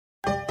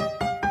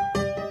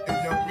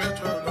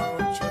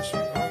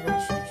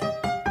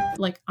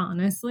Like,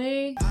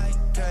 honestly.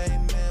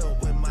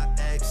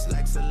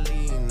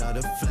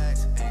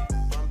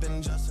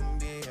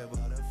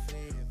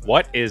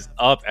 What is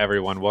up,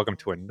 everyone? Welcome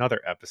to another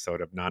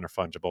episode of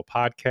Non-Refundable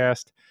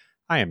Podcast.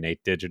 I am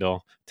Nate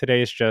Digital.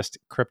 Today is just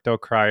Crypto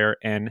Crier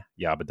and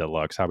Yaba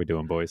Deluxe. How we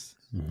doing, boys?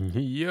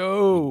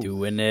 Yo,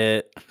 Doing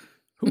it.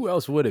 Who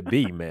else would it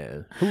be,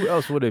 man? Who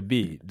else would it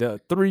be?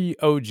 The three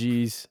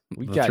OGs.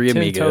 We The got three 10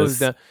 amigos. toes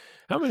down.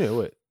 How many?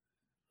 What?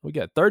 We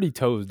got 30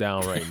 toes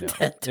down right now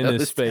 10 in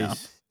this toes down.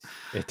 space.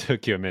 It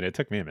took you a minute. It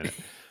took me a minute.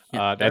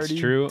 Yeah, That's 30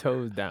 true.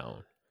 Toes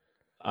down.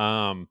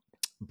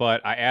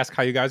 But I asked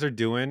how you guys are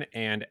doing,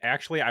 and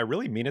actually, I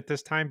really mean it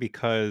this time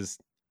because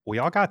we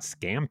all got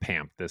scam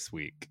pamped this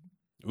week.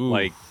 Ooh.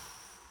 Like,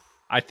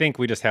 I think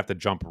we just have to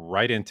jump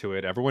right into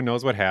it. Everyone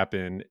knows what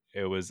happened.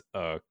 It was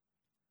a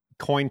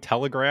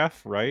Cointelegraph,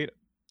 right?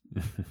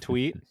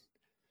 Tweet.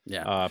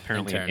 Yeah.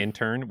 Apparently an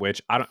intern,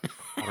 which I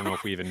don't know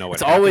if we even know what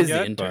It's happened always yet,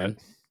 the intern.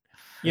 but,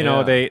 you know,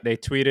 Yeah. they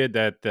tweeted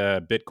that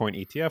the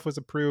Bitcoin ETF was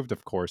approved.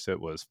 Of course, it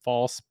was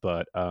false,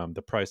 but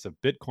the price of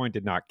Bitcoin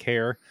did not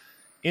care.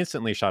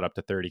 Instantly shot up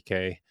to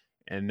 30K,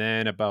 and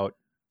then about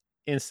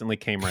instantly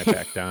came right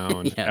back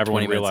down. Yeah,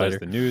 Everyone 20 minutes realized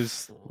later. the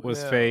news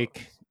was Yeah.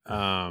 fake.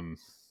 Wasn't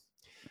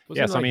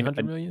yeah, it so like I mean,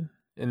 100 million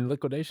in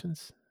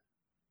liquidations?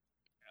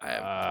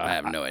 I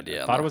have no idea.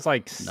 I on thought it the was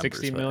like numbers,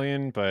 60 but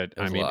million, but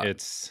I was a mean, lot.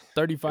 it's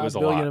 35 was a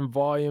billion lot. in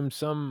volume,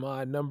 some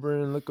odd number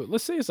in liquid.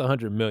 Let's say it's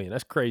 100 million.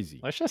 That's crazy.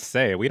 let's just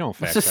say we don't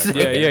fact Let's check.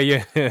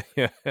 just right? say-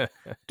 Yeah.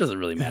 doesn't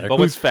really matter. But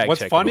Who's fact what's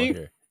checking funny- on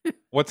here?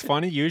 What's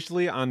funny,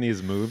 usually on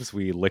these moves,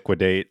 we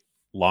liquidate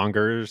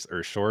longers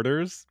or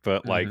shorters,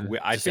 but like Mhm.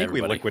 I Just think we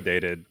everybody.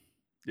 liquidated.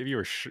 If you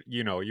were,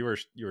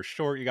 you were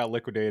short, you got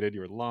liquidated.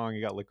 You were long,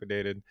 you got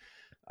liquidated.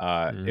 It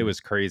Mhm.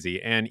 was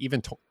crazy, and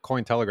even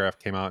Cointelegraph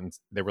came out and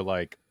they were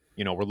like,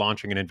 you know, we're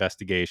launching an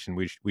investigation.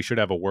 We should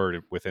have a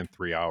word within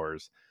 3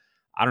 hours.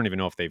 I don't even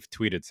know if they've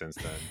tweeted since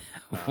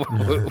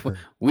then.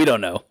 We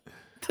don't know.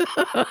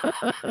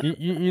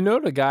 You know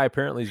the guy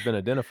apparently has been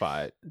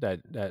identified that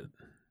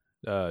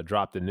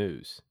dropped the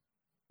news.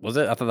 Was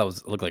it? I thought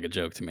that looked like a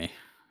joke to me.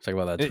 Talk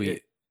about that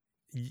tweet.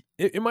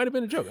 It might have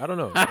been a joke. I don't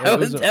know. It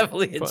was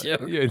definitely a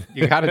joke. Yeah.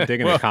 You got to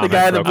dig in Well, the the comments. The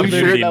guy in the bro. blue shirt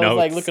Community that was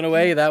like notes. looking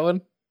away. That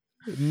one,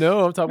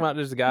 No, I'm talking about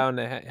this guy on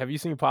the. Have you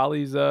seen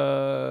Polly's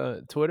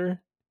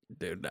Twitter?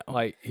 dude. No.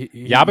 Like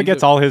Yaba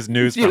gets all his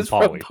news He from was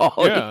from Pauly.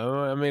 Pauly. Yeah,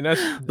 I mean that's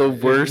The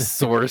worst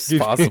source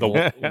possible.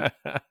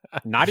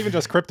 Not even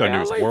just crypto Yeah, I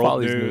news, like world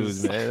Pauly's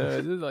news. man.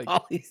 This is like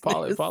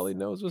Pauly's news. Polly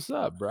knows what's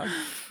up, bro.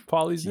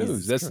 Polly's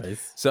news. Jesus That's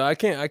Christ. so I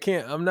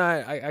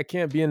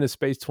can't be in the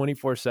space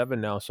 24/7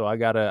 now. So I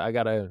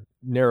gotta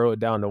narrow it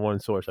down to one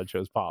source. I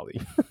chose Polly,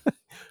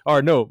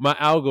 or no, my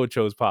algo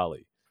chose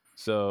Polly.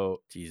 So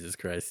Jesus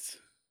Christ.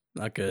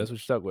 Not good. that's what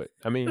stuck with.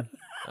 I mean,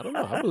 I don't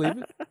know. I believe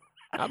it.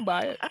 I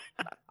buy it.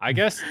 I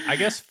guess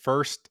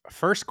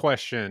first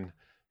question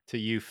to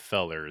you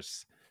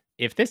fellers.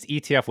 If this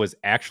ETF was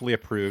actually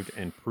approved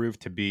and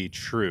proved to be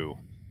true,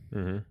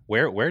 Mm-hmm.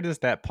 where does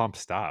that pump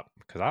stop?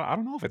 Because I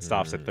don't know if it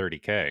stops at Mm.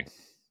 30K.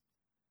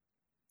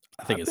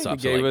 I think I it think it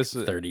stops gave at like us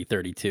a- 30,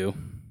 32.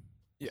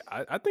 Yeah,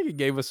 I think it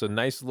gave us a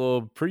nice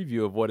little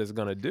preview of what it's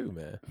gonna do,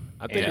 man.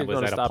 I think And it's was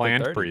gonna that a stop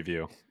planned at 30.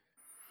 preview?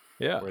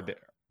 Yeah. Or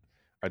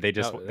are they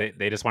just No,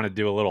 they just want to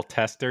do a little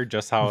tester,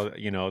 just how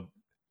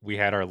we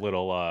had our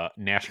little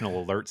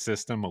national alert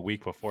system a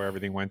week before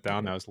everything went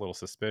down. That was a little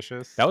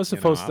suspicious. That was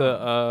supposed I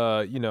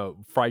don't know.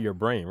 to, fry your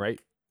brain, right?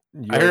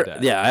 You I heard,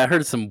 that. yeah, I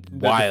heard some The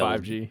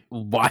wild 5G.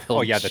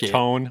 Oh yeah, the shit.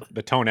 tone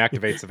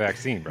activates the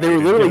vaccine, bro. They were You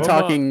didn't literally get it?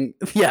 talking.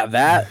 Yeah,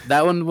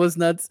 that one was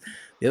nuts.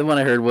 The other one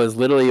I heard was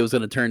literally it was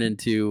going to turn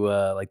into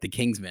like the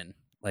Kingsman,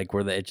 like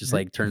where it just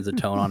like turns the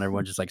tone on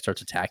everyone, just like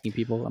starts attacking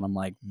people, and I'm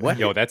like, what?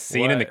 Yo, that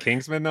scene in the What?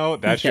 Kingsman though,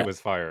 that shit Yeah, was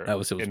fire. that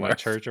was in fire. the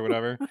church or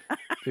whatever.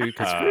 Dude,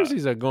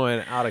 conspiracies are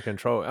going out of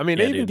control. I mean,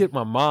 Yeah, they even dude. get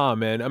my mom,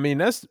 man. I mean,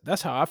 that's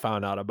how I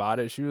found out about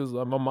it. She was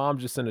my mom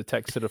just sent a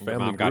text to the Your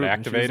family mom got group,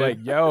 and she was activated.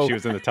 like, "Yo, She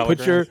was in the put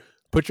your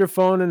telegram.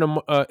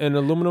 phone in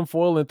aluminum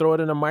foil and throw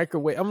it in a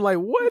microwave." I'm like,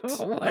 "What?"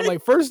 What? I'm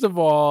like, first of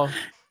all,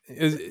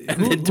 And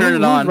then turn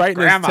it on. Writing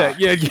Grandma. this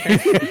text?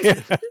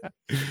 Yeah.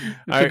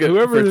 All right, For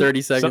whoever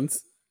 30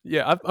 seconds.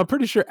 Yeah, I'm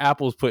pretty sure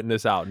Apple's putting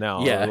this out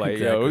now. Yeah, like, yo,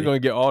 exactly. we're gonna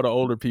get all the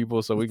older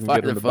people so we can Buy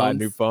get them their to buy phones.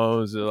 new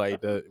phones. They're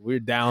like,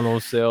 we're down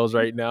on sales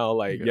right now.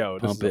 Like, yo,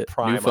 this is Pump a it.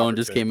 prime. New phone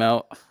just came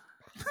out.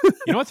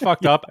 You know what's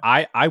fucked up?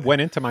 I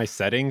went into my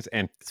settings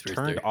and Conspiracy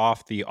turned theory.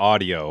 off the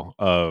audio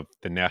of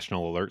the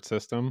national alert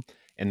system,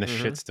 and the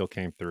Mhm. shit still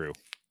came through.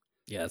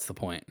 Yeah, that's the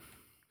point.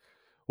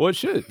 Well, it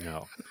should.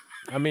 No.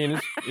 I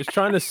mean, it's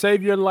trying to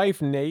save your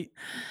life, Nate.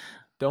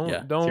 Don't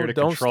Yeah. It's here to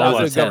don't control stop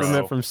the us,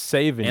 government bro. from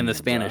saving. And the you,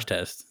 Spanish bro.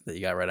 test that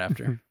you got right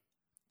after.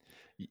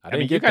 I I didn't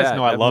mean, get you guys that.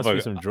 know I That love must be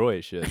a some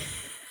droid shit.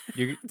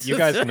 you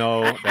guys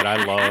know that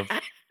I love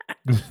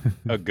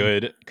a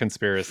good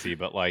conspiracy,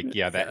 but like,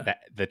 yeah,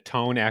 that the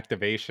tone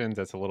activations,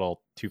 that's a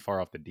little too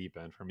far off the deep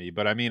end for me.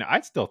 But I mean,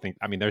 I still think,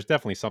 I mean, there's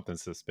definitely something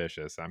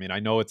suspicious. I mean,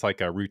 I know it's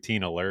like a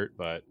routine alert,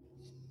 but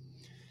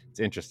it's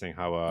interesting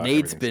how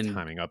Nate's everything's been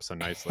timing up so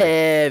nicely.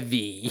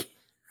 Heavy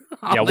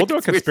Yeah, we'll do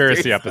a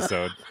conspiracy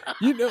episode.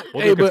 You know,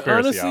 We'll hey, do but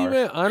conspiracy honestly, hour.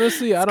 man,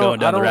 honestly, It's going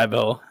down the rabbit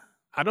hole.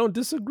 I don't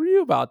disagree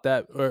about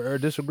that or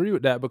disagree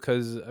with that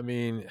because I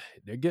mean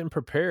they're getting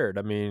prepared.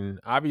 I mean,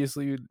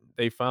 obviously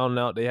they found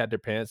out they had their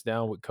pants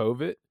down with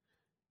COVID,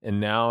 and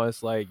now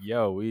it's like,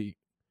 yo, we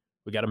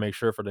got to make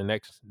sure for the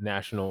next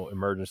national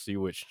emergency.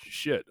 Which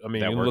shit, I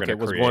mean, That you we're look gonna at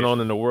what's create. going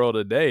on in the world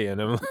today,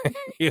 and I'm like,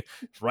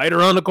 it's right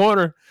around the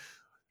corner.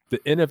 The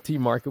NFT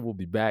market will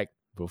be back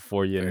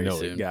before you Very know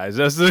soon. it, guys.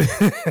 That's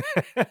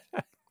the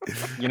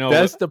You know,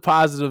 that's the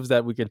positives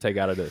that we can take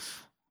out of this.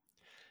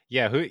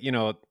 yeah, we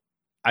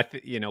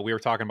were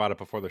talking about it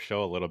before the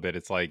show a little bit.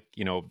 It's like,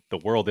 the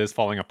world is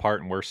falling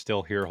apart and we're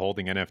still here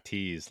holding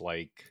NFTs.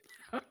 Like,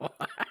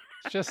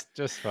 it's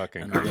just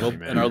fucking In our crazy, little-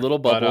 man. in our little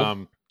But,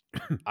 bubble.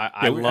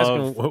 I we're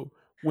love asking,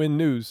 win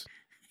news.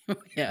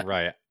 Yeah.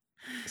 right.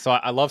 So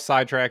I love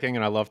sidetracking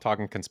and I love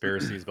talking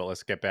conspiracies, but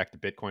let's get back to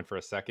Bitcoin for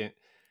a second.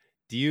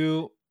 Do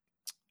you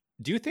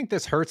think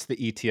this hurts the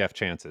ETF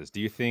chances? Do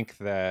you think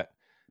that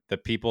the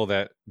people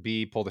that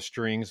pull the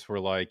strings were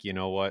like, you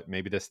know what,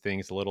 maybe this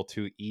thing's a little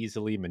too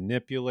easily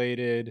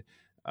manipulated?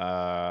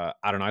 I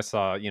don't know. I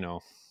saw,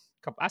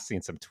 I've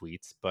seen some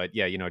tweets, but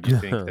yeah, do you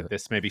think that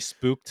this maybe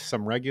spooked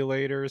some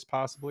regulators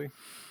possibly?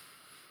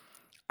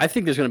 I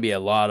think there's going to be a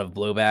lot of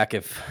blowback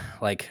if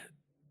like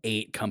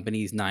 9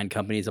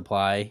 companies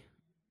apply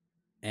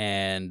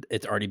and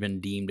it's already been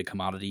deemed a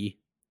commodity.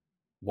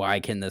 Why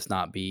can this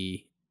not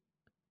be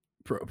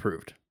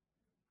approved?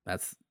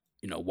 That's,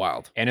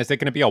 wild. And is it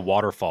going to be a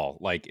waterfall?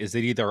 Like, is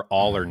it either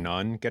all or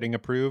none getting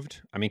approved?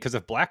 I mean, because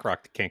if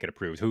BlackRock can't get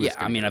approved, who is? Yeah,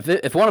 I mean,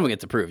 if one of them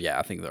gets approved, yeah,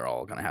 I think they're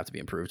all going to have to be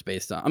approved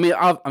based on.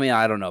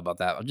 I don't know about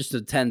that. It just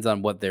depends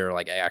on what their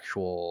like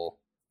actual,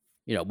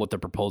 what their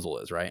proposal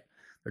is, right?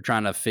 They're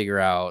trying to figure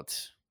out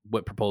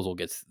what proposal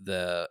gets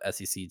the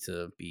SEC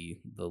to be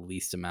the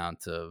least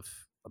amount of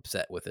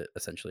upset with it,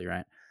 essentially,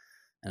 right?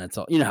 And it's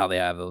all, how they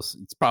have those.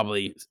 It's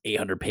probably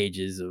 800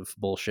 pages of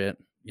bullshit,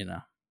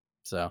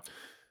 So,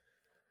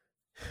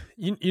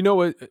 you know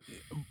what?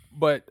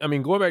 But I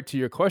mean, going back to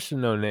your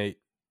question though, Nate,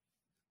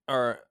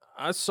 I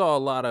saw a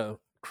lot of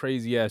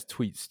crazy ass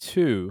tweets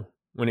too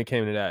when it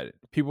came to that.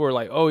 People were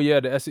like, "Oh yeah,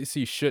 the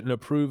SEC shouldn't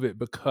approve it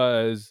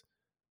because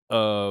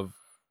of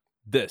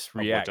this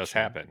reaction." What just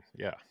happened?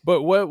 Yeah.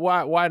 But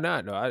why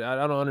not? No, I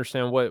don't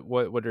understand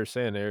what they're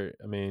saying there.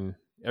 I mean,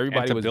 everybody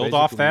And to was build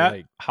off basically, that,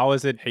 like, how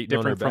is it hating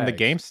on their different from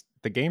bags.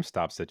 the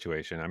GameStop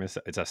situation? I mean,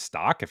 it's a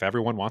stock. If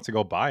everyone wants to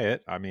go buy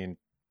it, I mean,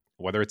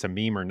 whether it's a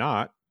meme or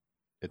not,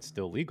 it's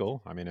still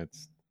legal. I mean,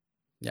 it's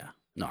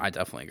no, I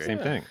definitely agree. same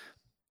thing.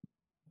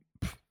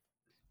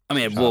 I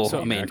mean,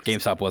 So next.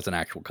 GameStop was an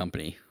actual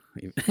company.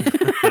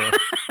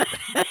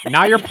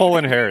 Now you're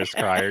pulling hairs,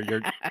 Cryer.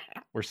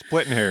 We're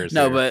splitting hairs.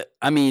 No, here. but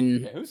I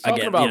mean, Who's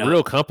talking about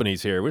real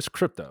companies here? What's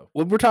crypto?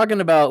 when we're talking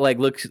about like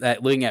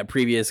looking at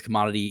previous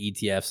commodity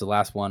ETFs, the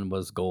last one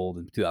was gold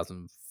in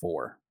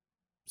 2004.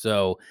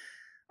 So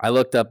I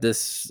looked up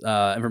this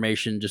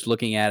information just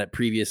looking at it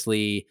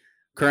previously.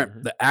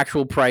 The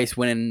actual price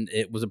when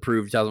it was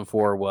approved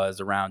 2004 was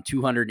around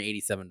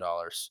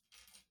 $287.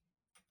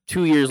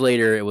 2 years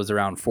later, it was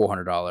around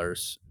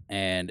 $400,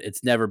 and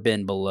it's never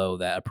been below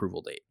that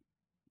approval date.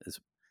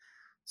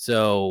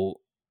 So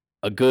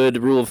a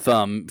good rule of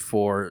thumb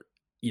for,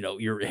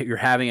 you're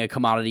having a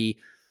commodity.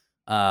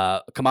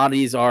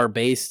 Commodities are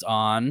based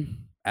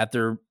on, at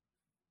their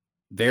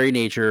very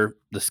nature,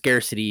 the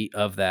scarcity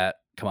of that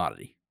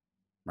commodity,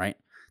 right?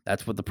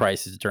 That's what the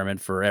price is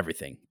determined for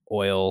everything.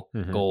 Oil,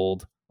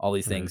 gold, all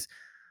these things.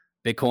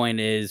 Bitcoin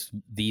is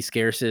the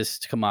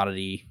scarcest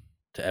commodity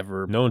to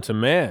ever known to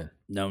man.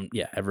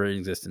 Ever in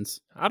existence.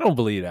 I don't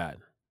believe that.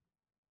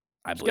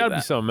 I There's believe got to that.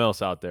 be something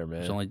else out there, man.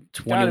 There's only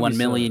 21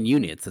 million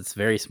units. That's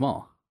very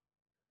small.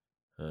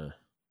 Damn,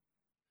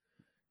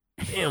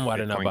 why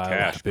didn't I buy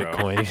cash, bro.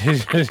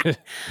 Bitcoin?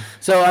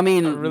 So, I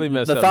mean, really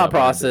messed the up thought not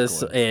buying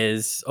process Bitcoin.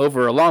 is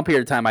over a long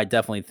period of time, I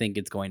definitely think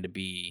it's going to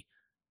be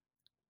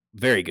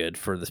very good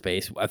for the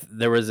space.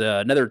 There was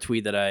another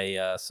tweet that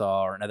I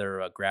saw, or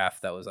another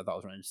graph that I thought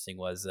was really interesting,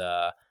 was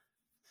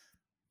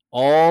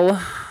all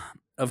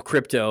of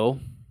crypto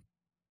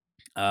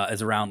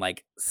is around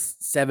like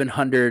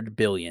 700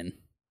 billion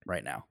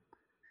right now.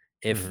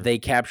 If they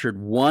captured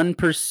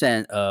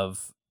 1%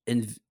 of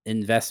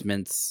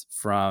investments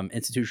from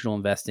institutional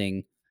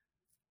investing,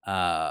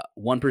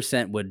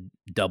 1% would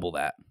double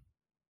that.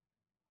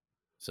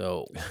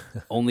 So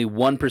only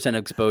 1%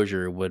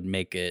 exposure would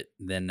make it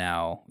then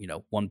now,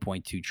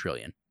 1.2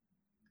 trillion.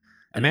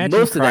 And Imagine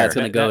most of that's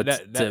going to go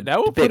to that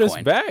will put us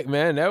Bitcoin. back,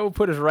 man. That will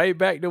put us right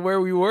back to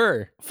where we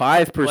were.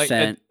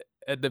 5%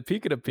 at the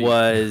peak of the peak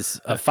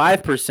was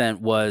 5%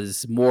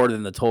 was more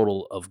than the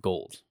total of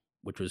gold,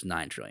 which was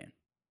 9 trillion.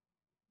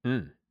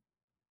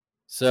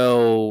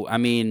 So, I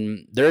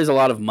mean, there is a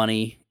lot of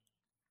money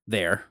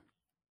there,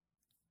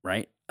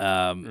 right?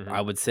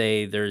 I would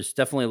say there's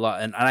definitely a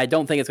lot, and I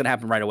don't think it's going to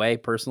happen right away.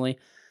 Personally,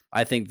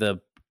 I think the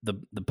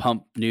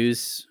pump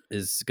news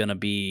is going to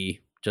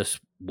be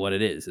just what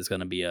it is. It's going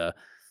to be a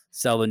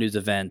sell the news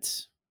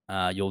event.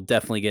 you'll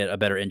definitely get a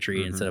better entry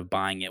Mhm. instead of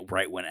buying it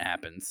right when it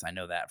happens. I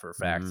know that for a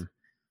fact.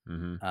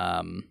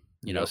 Mhm.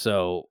 You know, Yep.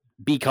 so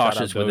be Shout out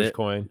cautious with it.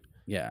 Dogecoin.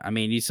 Yeah, I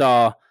mean, you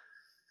saw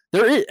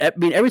there is. I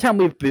mean, every time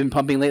we've been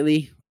pumping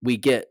lately, we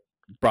get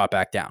brought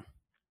back down.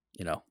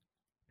 You know,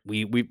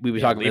 we were talking leave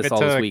about this it all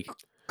this to week.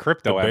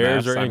 Crypto The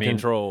Bears MFs, are I in mean,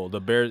 control. The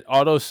Bears,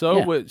 although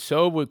Yeah.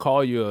 Sove would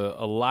call you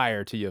a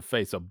liar to your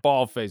face, a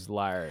bald-faced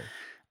liar.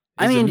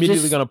 I He's mean, immediately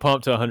just- going to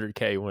pump to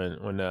 100K when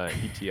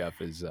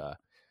ETF is. I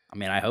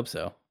mean, I hope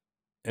so.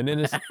 And then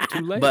it's too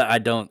late. But I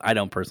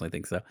don't personally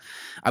think so.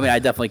 I mean, I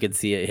definitely could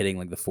see it hitting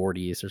like the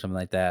 40s or something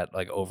like that,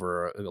 like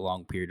over a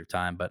long period of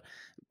time. But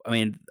I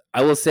mean,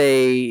 I will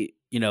say,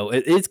 you know,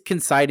 it is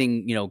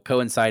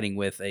coinciding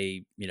with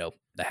a, you know,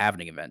 the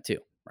halving event too,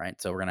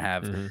 right? So we're gonna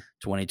have Mhm.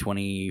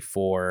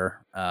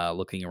 2024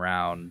 looking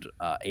around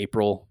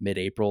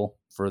mid-April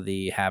for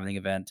the halving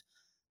event.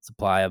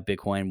 Supply of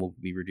Bitcoin will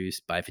be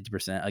reduced by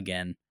 50%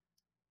 again.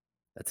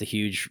 That's a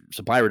huge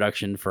supply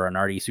reduction for an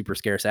already super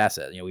scarce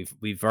asset. You know,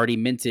 we've already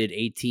minted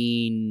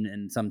 18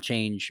 and some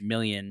change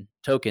million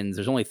tokens.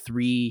 There's only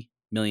 3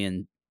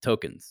 million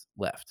tokens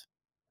left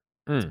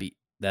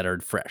that are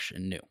fresh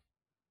and new.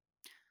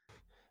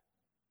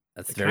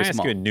 That's can very I ask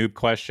small. you a noob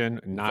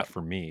question? Not up?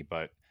 for me,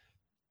 but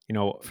you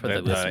know, For the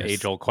the listeners.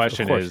 age-old Of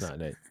question course is, not,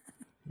 Nate.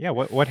 yeah,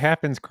 what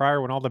happens,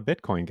 Crier, when all the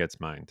Bitcoin gets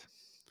mined?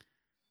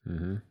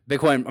 Mhm.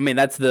 Bitcoin. I mean,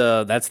 that's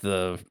the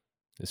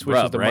It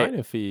switches rub, the right?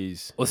 mining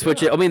fees. We'll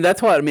switch it. I mean,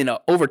 that's what I mean.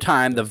 Over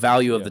time, the That's-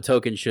 value of yeah. the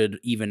token should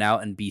even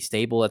out and be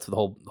stable. That's the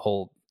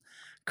whole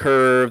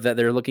curve that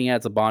they're looking at.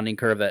 It's a bonding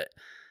curve that,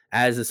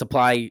 as the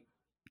supply,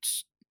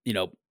 you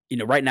know,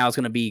 right now it's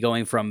going to be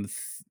going from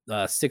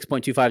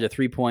 6.25 to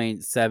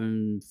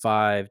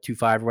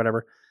 3.7525 or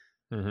whatever.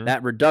 Mhm.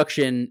 That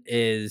reduction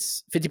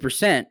is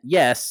 50%.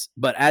 Yes,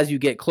 but as you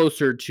get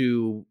closer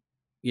to,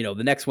 you know,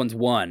 the next one's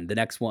 1, the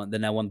next one,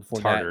 then that one before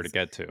It's that, harder to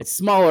get to. it's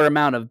smaller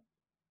amount of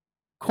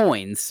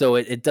coins, so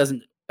it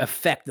doesn't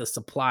affect the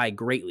supply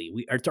greatly.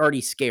 It's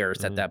already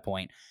scarce at Mhm. that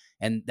point,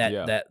 and that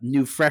Yeah. that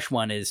new fresh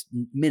one is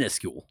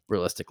minuscule,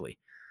 realistically.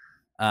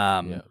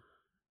 Yeah.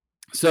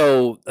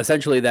 So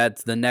essentially,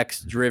 that's the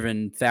next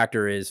driven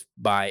factor is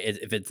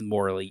if it's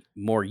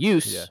more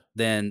use, Yeah.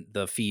 then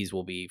the fees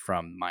will be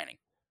from mining.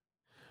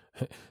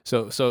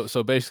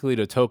 So basically,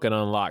 the token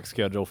unlock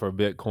schedule for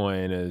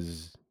Bitcoin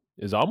is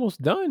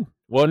almost done.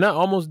 Well, not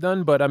almost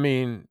done, but I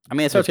mean,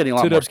 it starts getting a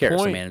lot to more the scarce.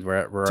 point- I mean,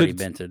 we're already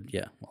minted,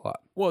 a lot.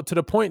 well, to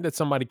the point that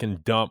somebody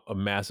can dump a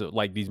massive,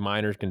 like these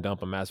miners can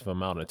dump a massive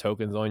amount of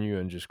tokens on you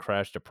and just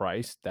crash the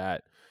price.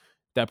 That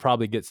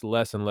probably gets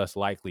less and less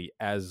likely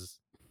as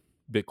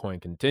Bitcoin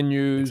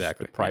continues.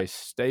 Exactly, The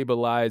price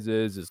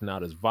stabilizes. It's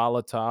not as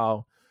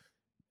volatile,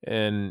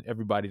 and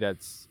everybody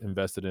that's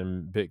invested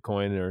in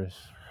Bitcoin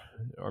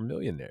are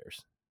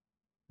millionaires.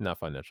 Not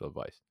financial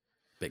advice.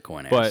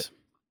 Bitcoin But heirs.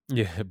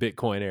 yeah,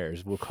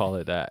 Bitcoiners, we'll call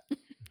it that.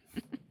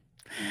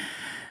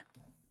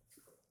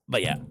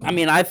 But yeah, I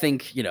mean, I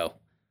think, you know,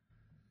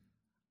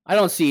 I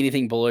don't see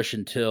anything bullish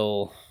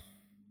until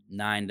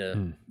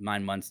 9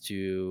 months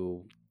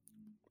to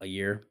a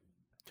year.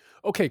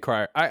 Okay,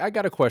 Crier, I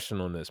got a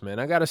question on this, man.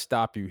 I got to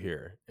stop you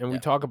here. And we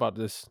Yeah. talk about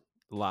this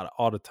a lot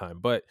all the time,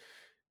 but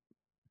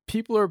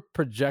people are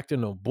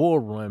projecting a bull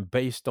run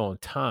based on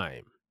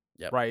time.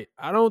 Yep. Right?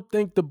 I don't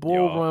think the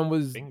bull Yup. run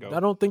was Bingo. I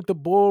don't think the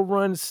bull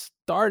run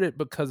started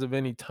because of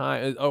any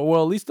time. Or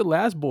well, at least the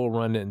last bull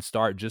run didn't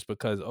start just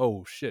because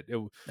oh shit, it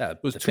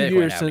was the 2 Bitcoin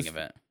years halving since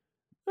event.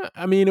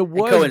 I mean, it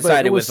was It coincided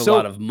but it was with so, a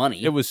lot of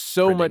money. It was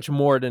so printing. much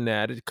more than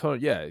that. It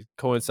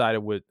coincided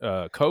with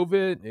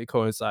COVID. It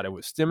coincided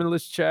with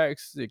stimulus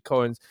checks. It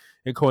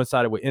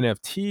coincided with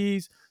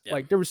NFTs. Yeah.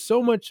 Like there was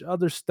so much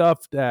other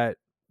stuff that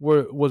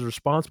was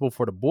responsible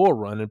for the bull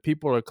run, and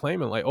people are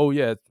claiming like, oh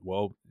yeah,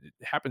 well, it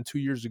happened 2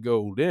 years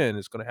ago. Then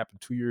it's going to happen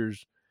 2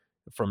 years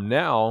from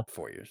now.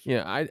 4 years.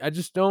 Yeah, I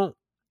just don't.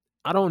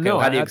 I don't Okay, know.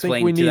 well, how do you I think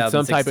explain we need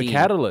some type of 2016?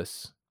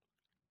 catalyst.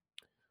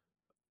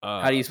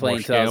 How do you more explain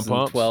scam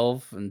pumps,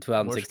 2012 and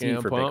 2016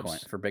 scam for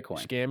pumps,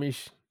 Bitcoin?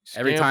 Scammy.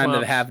 Every scam time the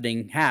pumps.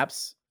 halving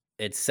happens,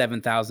 it's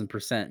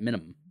 7,000%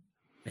 minimum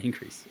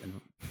increase in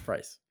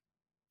price.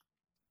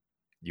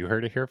 You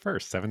heard it here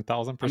first.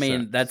 7,000%. I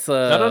mean, that's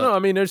No. I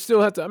mean, there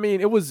still have to. I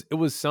mean, it was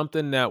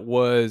something that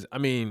was. I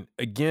mean,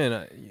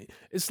 again,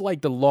 it's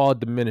like the law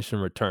of diminishing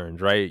returns,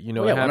 right? You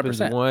know, Oh, yeah, it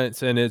happens 100%.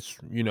 once, and it's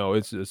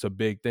it's a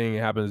big thing. It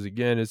happens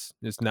again.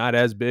 It's not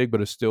as big,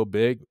 but it's still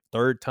big.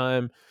 Third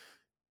time,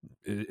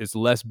 it's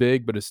less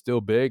big, but it's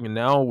still big. And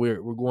now we're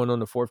going on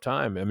the fourth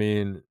time. I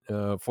mean,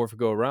 fourth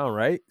go around,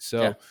 right?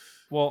 So, Yeah.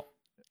 Well,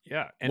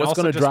 yeah. And what's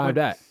also going to just drive when-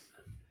 that?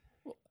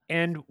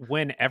 And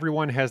when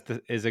everyone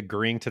is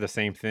agreeing to the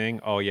same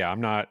thing, oh yeah,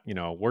 I'm not,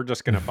 we're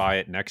just gonna buy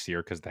it next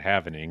year because the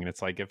halving. And it's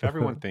like if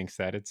everyone thinks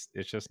that, it's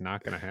just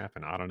not gonna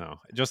happen. I don't know.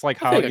 Just like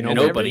how nobody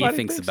everybody thinks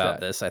thinks about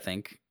that. this. I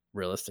think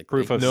realistically,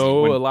 Proof of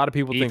No, when a lot of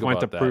people ETH think went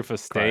about to that. proof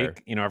of Crier.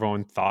 stake.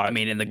 Everyone thought. I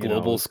mean, in the you know,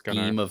 global it's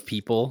gonna- scheme of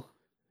people,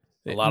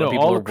 a lot No, of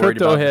people all are the worried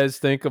crypto about. heads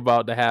think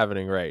about the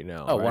halving right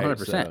now. Oh, right?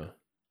 100%. So,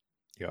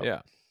 Yep.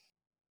 yeah.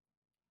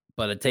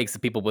 But it takes the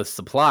people with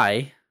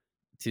supply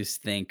to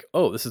think,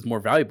 oh, this is more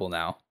valuable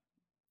now.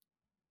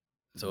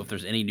 So if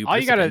there's any new All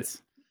you gotta-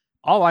 participants,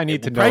 All I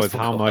need the to know price is will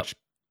how go much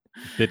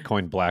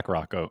Bitcoin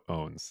BlackRock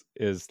owns.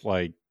 Is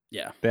like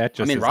yeah. that.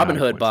 Just I mean, is not a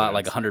Robinhood bought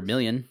like coincidence. 100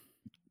 million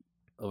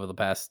over the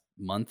past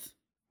month,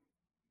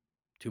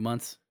 2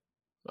 months.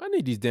 I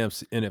need these damn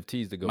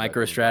NFTs to go. back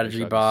MicroStrategy on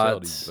the price so I can sell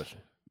bought these bitches.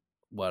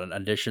 what, an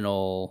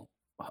additional?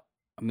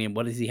 I mean,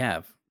 what does he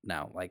have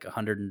now? Like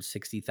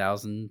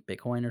 160,000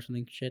 Bitcoin or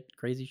something?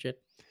 Crazy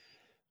shit.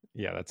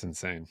 Yeah, that's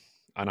insane.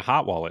 On a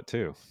hot wallet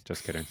too.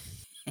 Just kidding.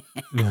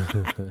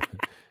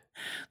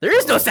 There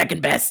is no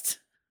second best.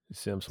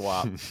 Sim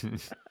swap.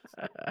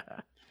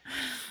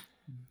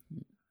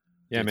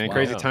 Yeah, It's man, wild.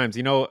 crazy times.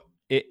 You know,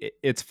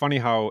 it's funny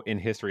how in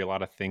history a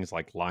lot of things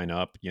like line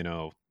up. You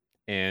know,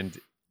 and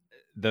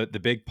the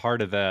big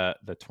part of the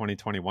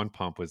 2021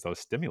 pump was those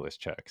stimulus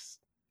checks.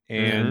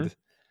 And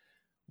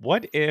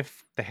what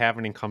if the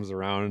halvening comes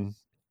around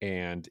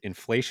and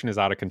inflation is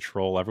out of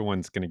control?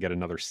 Everyone's going to get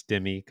another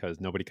stimmy because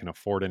nobody can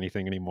afford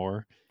anything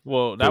anymore.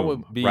 Well, that Boom,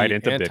 would be right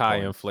into Bitcoin.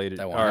 anti-inflated.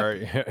 That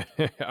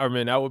won't I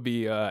mean, that would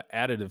be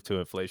additive to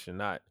inflation,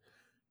 not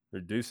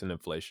reducing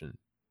inflation.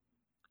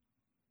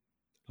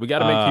 We got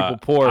to make people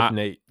poor,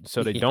 Nate,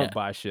 so they don't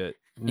buy shit,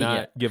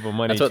 not give them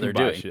money That's what to they're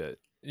buy doing. shit.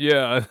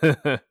 Yeah.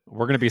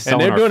 We're going to be And selling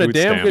they're our doing a food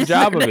damn good stamps.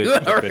 job of They're it.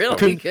 doing a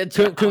really good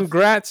job.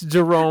 Congrats,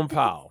 Jerome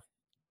Powell.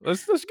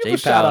 Let's give a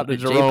shout out to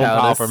Jay Jerome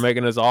Powell Powell, for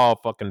making us all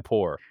fucking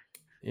poor.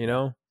 You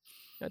know?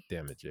 God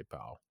damn it, Jay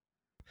Powell.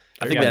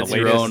 I think Yeah, that's the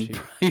your own,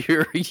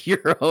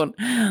 your own,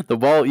 the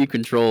wallet you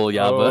control,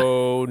 Yaba.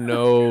 Oh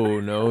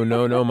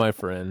no, my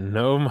friend,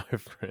 no, my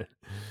friend.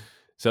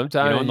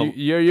 Sometimes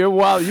you're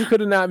wild. You could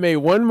have not made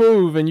one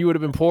move, and you would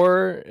have been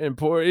poorer and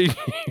poorer.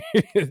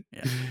 If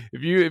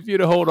you'd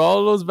have hold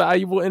all those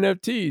valuable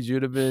NFTs,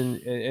 you'd have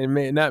been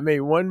and not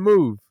made one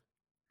move.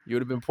 You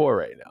would have been poor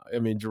right now. I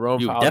mean,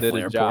 Jerome You Powell did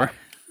definitely his are job.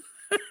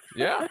 poor.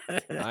 Yeah,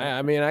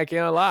 I mean, I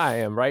can't lie. I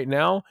am right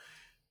now,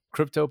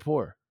 crypto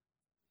poor.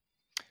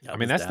 I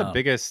mean, that's the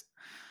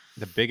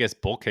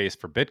biggest bull case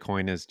for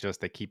Bitcoin is just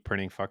they keep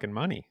printing fucking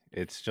money.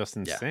 It's just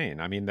insane.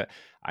 I mean,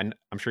 I'm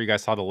sure you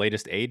guys saw the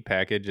latest aid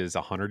package is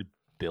 $100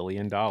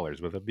 billion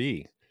with a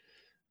B.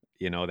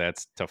 You know,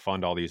 that's to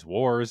fund all these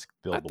wars,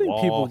 build the wall.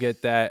 I think people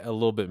get that a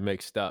little bit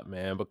mixed up,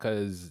 man,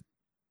 because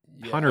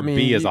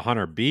 100B is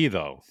 100B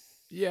though.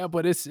 Yeah,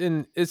 but it's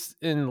in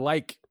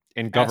like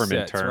in government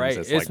assets, terms, right?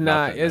 it's It's like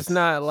not. nothing. It's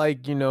not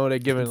like, you know, they're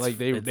giving like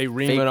they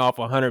reaming fake. off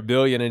 100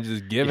 billion and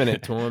just giving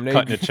it to them.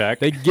 Cutting a check.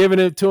 They giving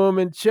it to them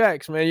in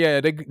checks, man.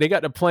 Yeah, they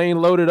got the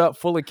plane loaded up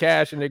full of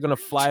cash and they're gonna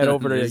fly it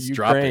over to Just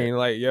drop Ukraine. it.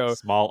 Like, yo,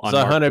 Small it's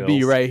 100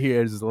 B right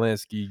here,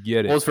 Zelensky.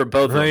 Get it. Well, it's for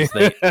both of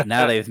them.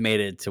 Now they've made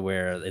it to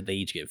where they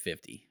each get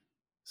 50,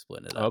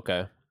 splitting it up.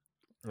 Okay.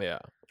 Yeah.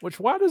 Which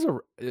why does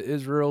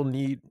Israel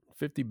need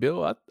 50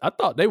 bill? I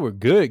thought they were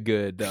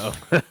good though.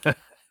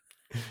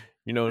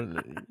 you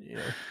know.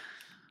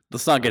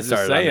 Let's not get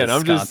started.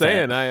 I'm just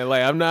saying.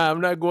 I'm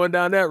not going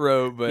down that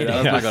road, but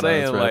I'm just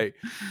saying, like,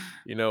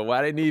 you know,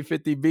 why they need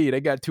 50B?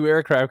 They got 2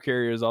 aircraft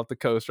carriers off the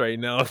coast right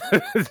now,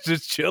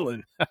 just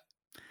chilling.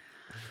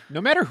 No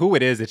matter who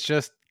it is, it's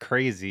just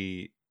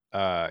crazy.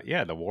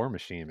 The war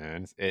machine,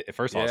 man.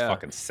 First of all, it's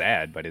fucking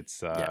sad, but it's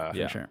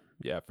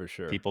for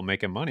sure. People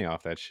making money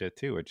off that shit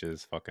too, which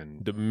is fucking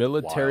the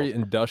military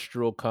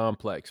industrial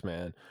complex,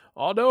 man.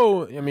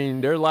 Although, I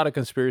mean, there are a lot of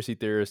conspiracy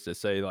theorists that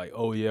say like,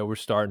 oh yeah, we're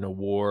starting a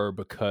war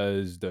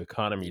because the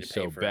economy is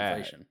so bad.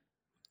 Inflation.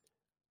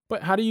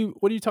 But what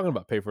are you talking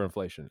about? Pay for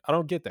inflation? I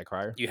don't get that,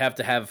 Crier. You have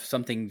to have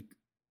something.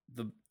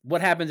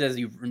 What happens as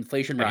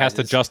inflation rises? It has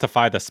to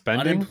justify the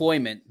spending.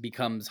 Unemployment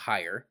becomes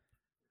higher.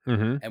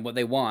 Mm-hmm. And what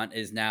they want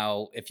is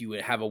now, if you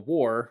would have a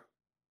war,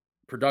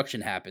 production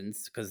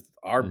happens because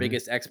our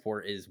biggest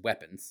export is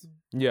weapons.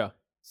 Yeah.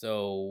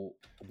 So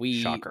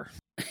shocker.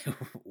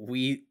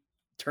 we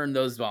turn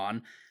those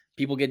on.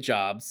 People get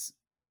jobs.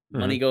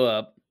 Money go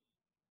up.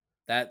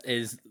 That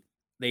is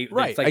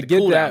right. It's like I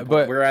get that,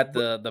 but we're at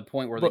the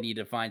point where they need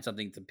to find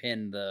something to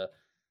pin the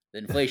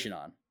inflation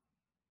on.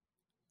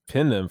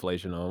 Pin the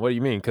inflation on? What do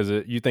you mean? Because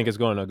you think it's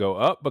going to go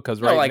up?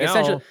 Because now we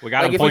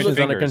got inflation's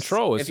under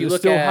control. It's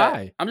still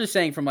high. I'm just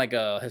saying from like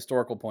a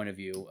historical point of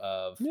view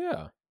of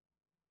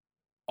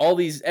all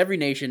these. Every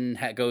nation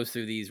goes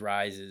through these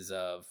rises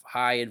of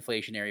high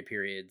inflationary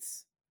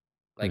periods,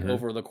 like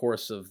over the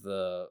course of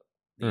the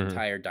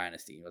entire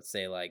dynasty. Let's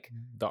say like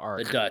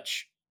the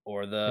Dutch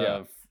or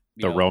the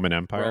Roman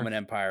Empire,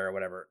 or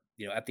whatever.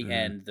 You know, at the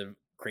end, the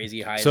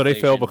crazy high. So they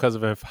fell because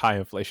of high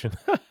inflation.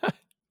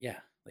 Yeah.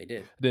 They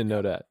did. Didn't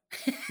know that.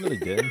 No, they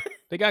didn't.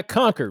 They got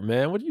conquered,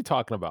 man. What are you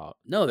talking about?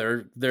 No,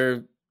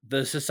 the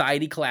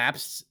society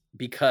collapsed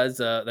because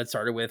that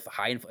started with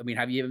high. I mean,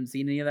 have you even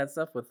seen any of that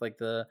stuff with like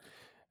the?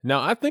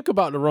 Now I think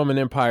about the Roman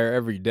Empire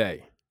every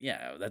day.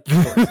 Yeah, that's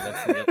of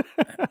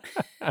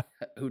course.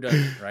 Who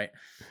doesn't, right?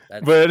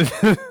 But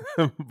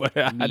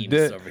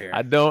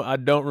I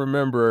don't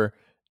remember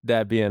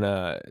that being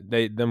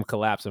them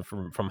collapsing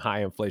from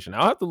high inflation.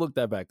 I'll have to look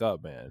that back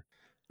up, man.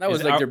 That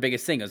was like their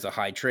biggest thing, is a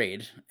high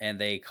trade, and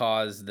they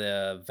caused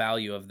the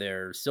value of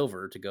their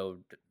silver to go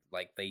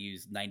like they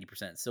use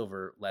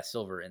 90% less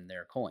silver in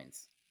their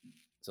coins.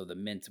 So the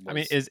mint was I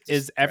mean,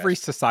 is every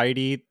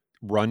society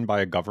run by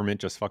a government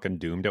just fucking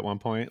doomed at one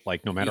point?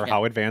 Like, no matter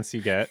how advanced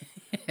you get,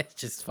 it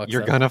just fucks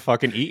you're up. gonna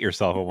fucking eat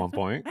yourself at one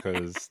point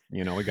because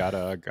we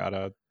gotta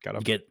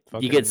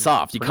you get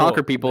soft. You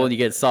conquer people and you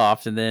get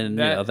soft, and then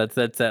that's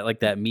that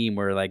like that meme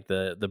where like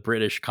the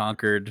British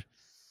conquered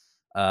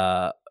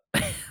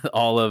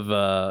all of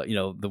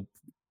the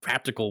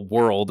practical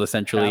world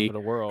essentially. Half of the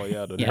world,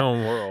 the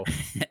known world.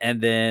 And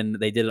then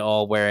they did it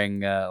all wearing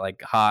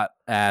like hot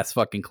ass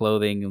fucking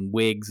clothing and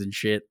wigs and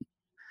shit.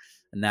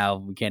 And now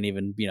we can't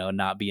even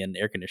not be in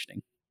air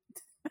conditioning.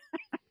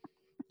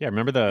 Yeah,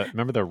 remember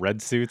the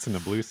red suits and the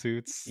blue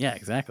suits? Yeah,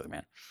 exactly,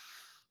 man.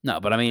 No,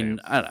 but I mean,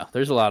 I don't know.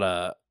 There's a lot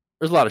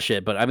of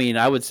shit, but I mean,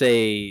 I would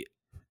say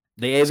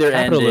they either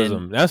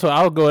capitalism. That's what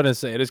I'll go ahead and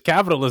say. It is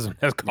capitalism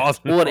that's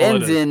causing. Well, it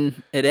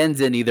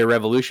ends in either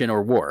revolution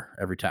or war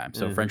every time.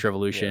 So French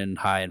Revolution,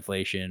 high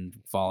inflation,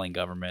 falling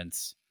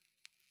governments,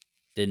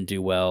 didn't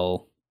do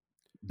well.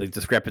 The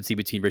discrepancy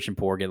between rich and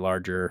poor get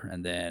larger,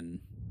 and then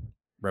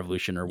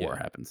revolution or war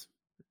happens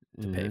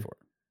to pay for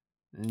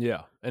it.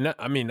 Yeah, and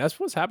I mean that's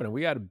what's happening.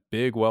 We got a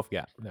big wealth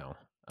gap now.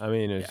 I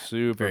mean, a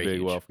super big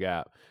huge wealth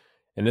gap.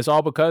 And it's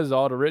all because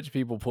all the rich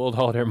people pulled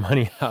all their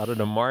money out of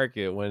the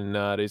market when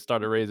they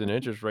started raising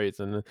interest rates.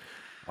 And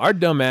our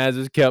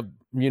dumbasses kept,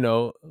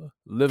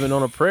 living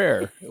on a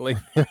prayer. Like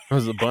it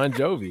was a Bon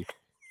Jovi.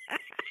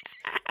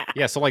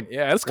 Yeah, so like,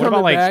 it's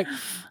coming back.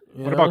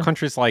 What about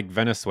countries like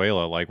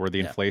Venezuela, like where the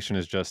inflation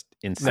is just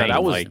insane?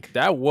 No,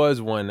 that was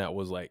one that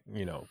was like,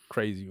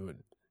 crazy with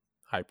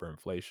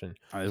hyperinflation.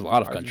 There's a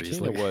lot of countries.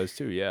 It was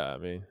too, yeah. I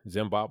mean,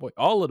 Zimbabwe,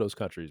 all of those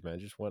countries, man,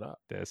 just went up.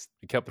 They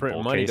kept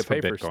printing money to pay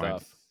for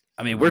stuff.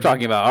 I mean, we're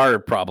talking about our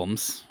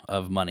problems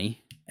of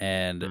money,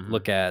 and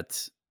look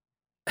at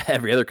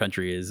every other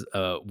country is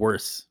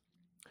worse.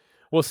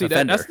 Well, see,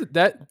 that's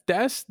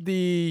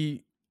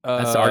the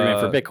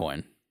argument for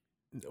Bitcoin.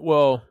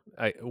 Well,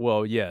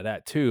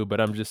 that too. But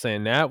I'm just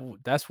saying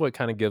that's what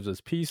kind of gives us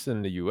peace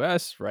in the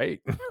U.S., right?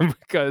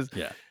 Because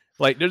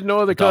like there's no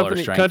other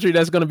country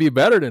that's going to be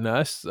better than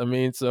us. I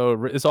mean,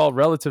 so it's all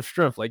relative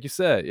strength, like you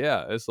said.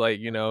 Yeah, it's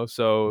like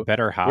so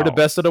better how we're the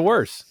best of the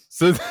worst.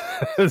 So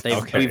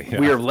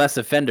we are less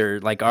offender.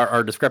 Like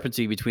our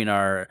discrepancy between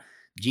our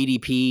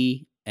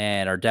GDP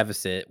and our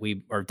deficit.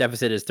 Our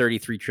deficit is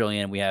 33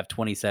 trillion. We have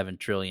 27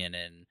 trillion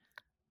in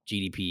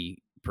GDP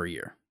per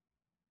year.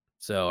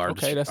 So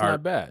that's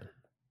not bad.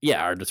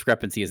 Yeah, our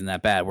discrepancy isn't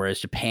that bad. Whereas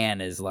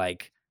Japan is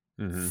like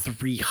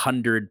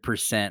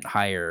 300%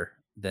 higher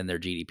than their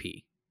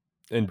GDP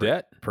in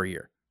debt per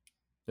year.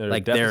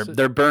 Like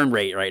their burn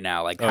rate right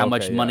now, like how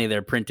much money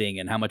they're printing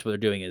and how much what they're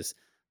doing is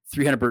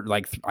 300.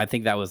 Like I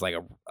think that was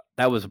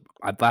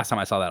last time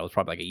I saw that was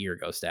probably like a year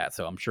ago stat.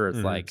 So I'm sure it's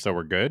like so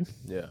we're good.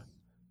 Yeah,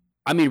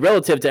 I mean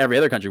relative to every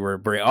other country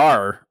we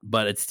are,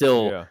 but it's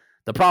still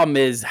the problem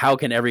is how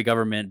can every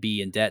government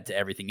be in debt to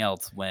everything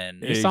else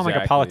when you sound like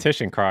a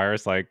politician crier.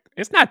 It's like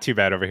it's not too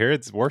bad over here.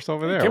 It's worse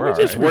over there.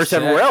 It's worse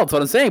everywhere else.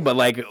 What I'm saying, but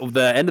like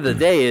the end of the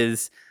day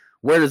is.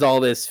 Where does all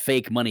this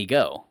fake money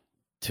go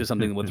to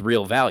something with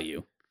real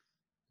value?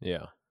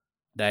 Yeah,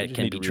 that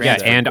can be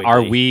transferred. Yeah, and quickly.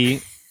 are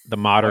we the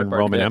modern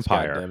Roman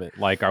Empire?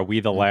 Like, are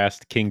we the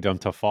last kingdom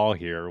to fall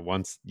here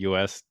once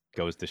U.S.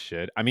 goes to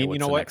shit? I mean, you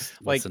know what?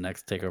 What's the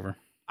next takeover?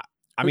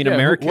 I mean,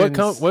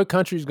 Americans. What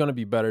country is going to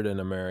be better than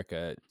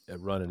America at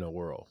running the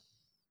world?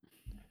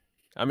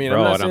 I mean,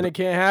 I'm not saying it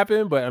can't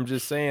happen, but I'm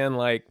just saying,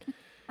 like,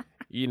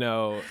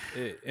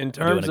 in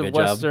terms of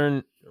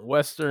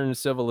Western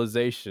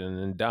civilization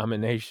and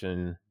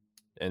domination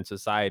and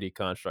society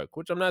construct,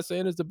 which I'm not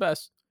saying is the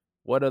best.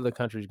 What other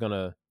country's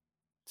gonna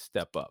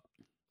step up?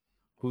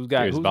 Who's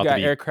got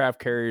aircraft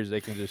carriers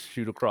they can just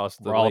shoot across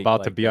the lake? We're all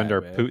about to be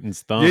under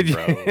Putin's thumb,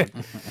 bro.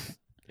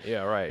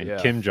 Yeah, right.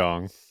 And Kim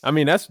Jong. I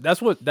mean,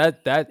 that's what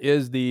that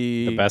is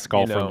the best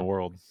golfer in the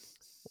world.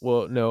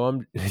 Well,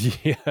 no,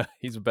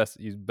 he's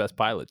the best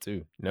pilot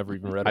too. Never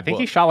even read. I think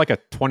he shot like a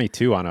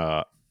 22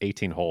 on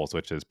 18 holes,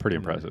 which is pretty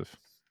impressive.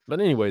 But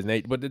anyways,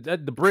 Nate, but the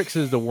BRICS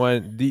is the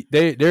one.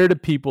 They're the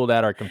people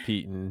that are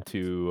competing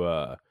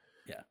to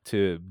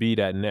be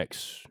that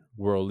next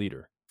world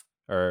leader,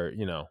 or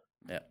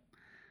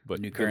But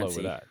new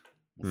currency. That.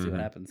 We'll see what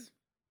happens.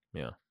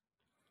 Yeah.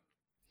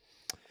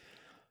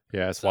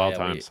 Yeah, it's wild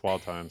times.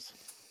 Wild times.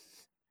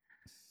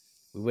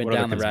 We went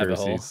down the rabbit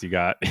hole. You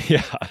got?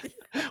 Yeah,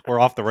 we're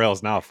off the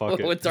rails now. Fuck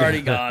it. It's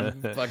already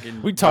gone.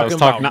 Fucking. We talking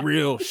about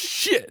real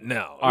shit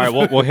now. All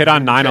right, we'll hit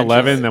on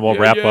 9/11, then we'll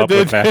wrap up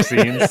with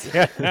vaccines.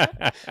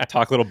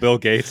 Talk a little Bill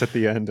Gates at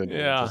the end, and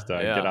just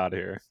get out of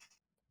here.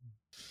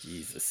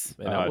 Jesus.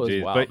 Man, that was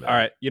wild, but man. all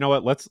right, you know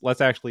what?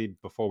 Let's actually,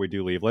 before we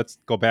do leave, let's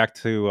go back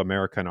to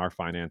America and our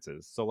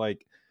finances. So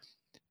like,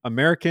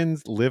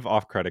 Americans live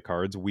off credit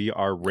cards. We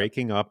are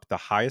raking up the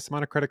highest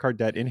amount of credit card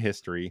debt in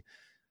history.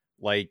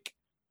 Like,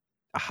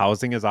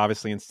 housing is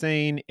obviously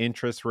insane.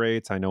 Interest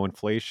rates, I know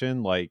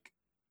inflation. Like,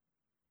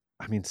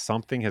 I mean,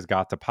 something has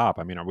got to pop.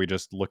 I mean, are we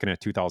just looking at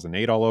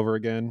 2008 all over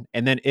again?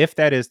 And then if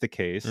that is the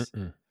case,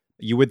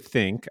 you would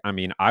think, I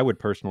mean, I would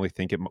personally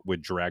think it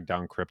would drag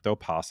down crypto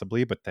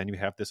possibly, but then you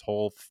have this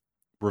whole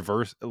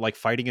reverse, like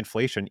fighting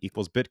inflation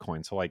equals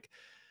Bitcoin. So like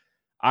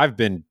I've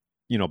been,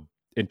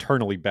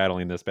 internally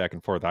battling this back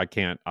and forth. I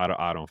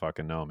don't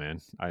fucking know, man.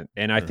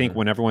 I think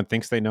when everyone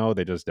thinks they know,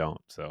 they just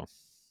don't. So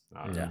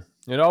I don't know.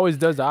 It always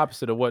does the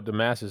opposite of what the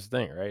masses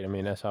think, right? I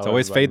mean, that's how it's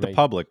always fade the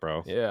public,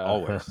 bro. Yeah,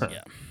 always.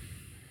 Yeah.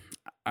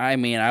 I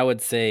mean, I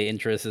would say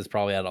interest is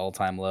probably at an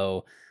all-time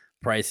low.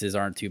 Prices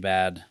aren't too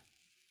bad.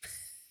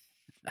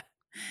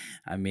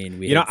 I mean,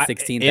 we had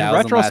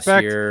 16,000 last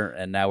year,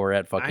 and now we're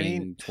at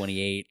fucking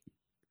 28.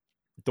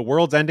 The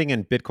world's ending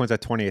and Bitcoin's at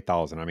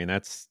 28,000. I mean,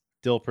 that's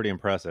still pretty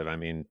impressive. I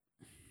mean,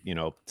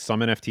 some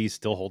NFTs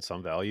still hold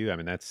some value. I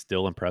mean, that's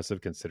still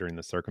impressive considering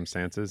the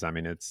circumstances. I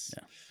mean, it's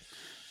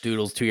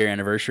Doodle's 2-year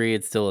anniversary.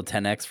 It's still a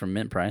 10x from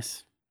mint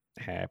price.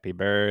 Happy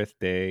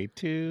birthday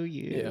to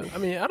you. Yeah, I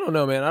mean, I don't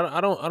know, man.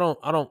 I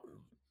don't.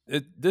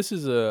 This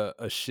is a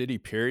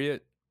shitty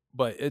period,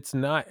 but it's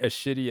not as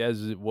shitty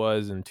as it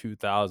was in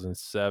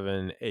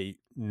 2007, 8,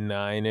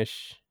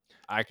 9-ish.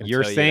 I can.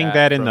 You're tell saying you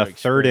that in the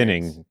experience. third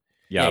inning.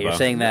 Yeah, you're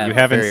saying that you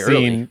haven't very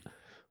seen. Early.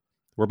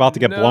 We're about to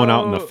get blown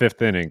out in the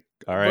fifth inning.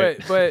 All right,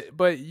 but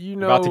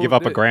we're about to give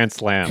up a grand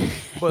slam.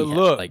 But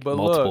look,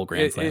 multiple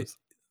grand slams.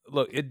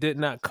 It did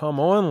not come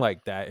on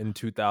like that in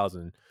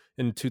 2000.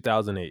 In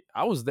 2008,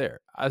 I was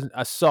there.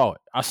 I saw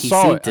it. I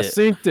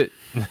synced it.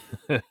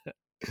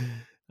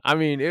 I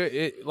mean,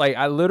 it like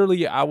I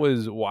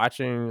was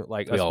watching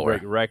like us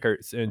break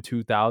records in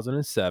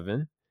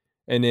 2007,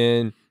 and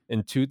then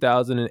in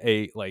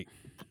 2008, like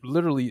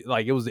literally,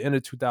 like it was the end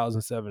of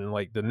 2007, and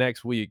like the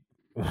next week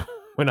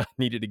when I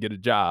needed to get a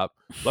job,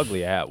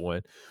 luckily I had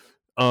one.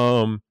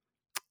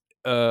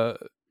 The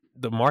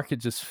market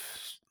just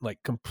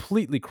like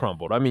completely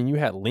crumbled. I mean, you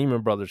had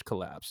Lehman Brothers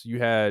collapse. You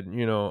had,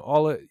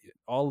 all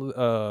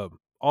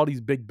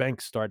these big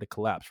banks started to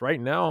collapse. Right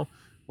now,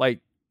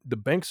 like the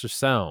banks are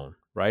sound,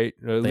 right?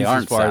 At they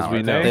aren't as far sound. As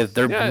we know.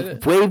 They're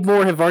way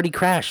more have already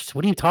crashed.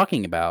 What are you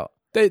talking about?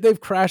 They've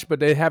crashed, but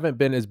they haven't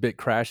been as big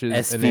crashes.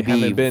 SVB, and they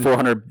haven't been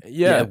 400.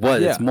 Yeah, it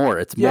was. Yeah. It's more.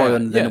 It's more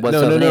than it was.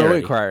 No,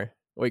 wait,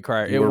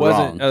 Crier. It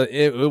wasn't.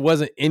 It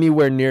wasn't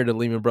anywhere near the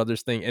Lehman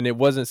Brothers thing, and it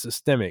wasn't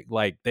systemic.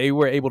 Like they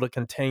were able to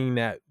contain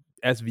that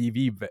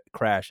SVB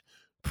crash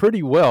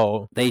pretty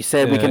well. They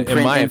said we can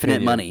print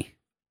infinite money.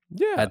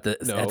 Yeah, at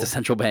the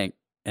central bank,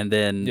 and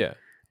then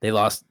they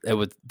lost. It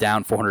was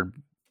down 400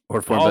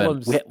 or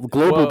 400.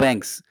 Global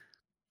banks,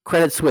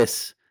 Credit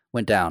Suisse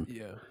went down.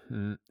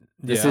 Yeah,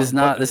 this is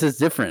not. This is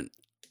different.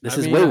 This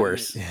is way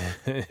worse.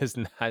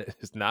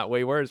 It's not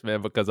way worse,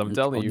 man. Because I'm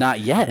telling you, not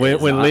yet.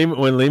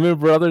 When Lehman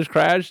Brothers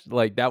crashed,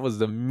 like that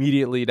was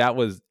immediately. That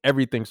was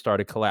everything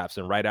started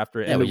collapsing right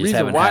after. Yeah, and the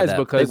reason why is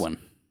because. Big one.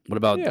 What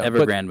about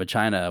Evergrande with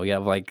China? We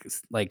have like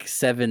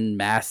 7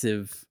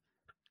 massive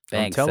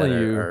banks that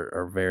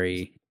are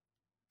very.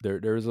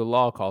 There's a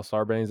law called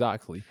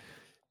Sarbanes-Oxley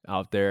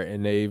out there,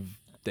 and they've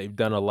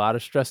done a lot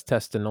of stress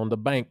testing on the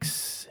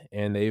banks,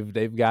 and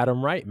they've got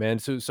them right, man.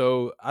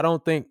 So I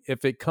don't think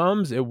if it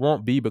comes, it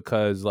won't be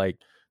because like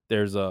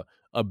there's a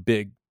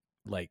big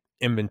like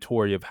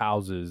inventory of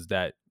houses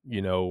that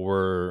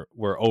were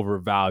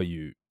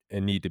overvalued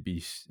and need to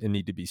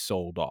be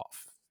sold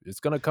off. It's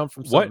gonna come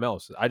from something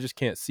else. I just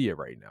can't see it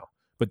right now.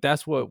 But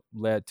that's what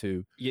led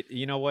to.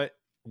 You know what?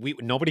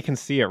 Nobody can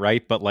see it,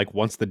 right? But like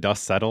once the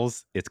dust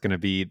settles, it's gonna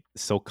be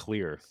so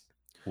clear.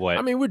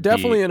 I mean, we're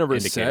definitely in a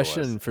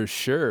recession for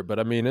sure, but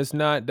I mean, it's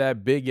not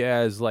that big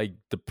as like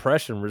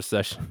depression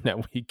recession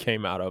that we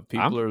came out of.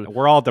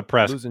 We're all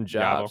depressed, losing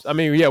jobs. I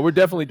mean, yeah, we're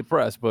definitely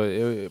depressed, but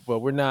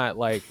we're not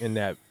like in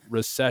that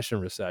recession.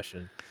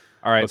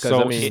 All right, because,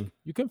 so I mean,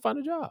 you couldn't find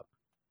a job.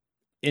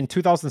 In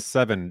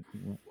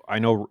 2007, I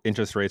know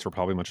interest rates were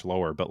probably much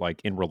lower, but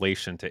like in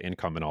relation to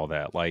income and all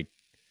that, like,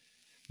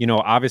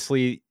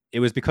 obviously it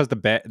was because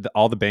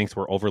all the banks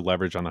were over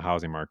leveraged on the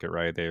housing market,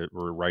 right? They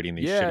were writing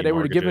these shitty they were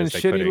mortgages.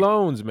 giving shitty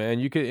loans, man.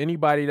 You could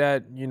anybody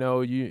that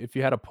if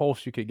you had a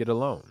pulse, you could get a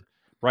loan.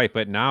 Right,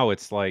 but now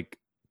it's like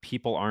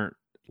people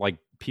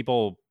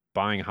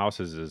buying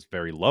houses is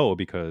very low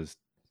because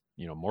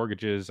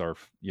mortgages are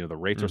the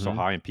rates are so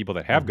high, and people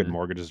that have good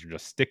mortgages are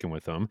just sticking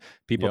with them.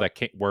 People that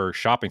were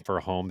shopping for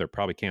a home, they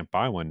probably can't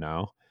buy one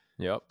now.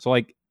 Yep. So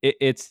like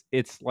it's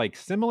like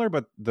similar,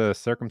 but the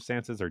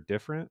circumstances are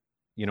different.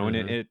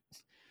 And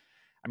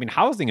I mean,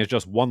 housing is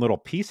just one little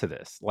piece of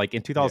this. Like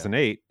in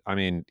 2008, I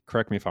mean,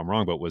 correct me if I'm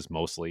wrong, but it was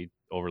mostly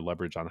over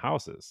leverage on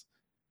houses.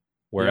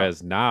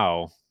 Whereas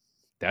now,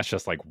 that's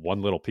just like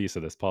one little piece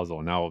of this puzzle.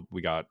 And now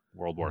we got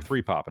World War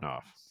III popping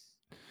off.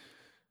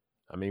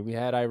 I mean, we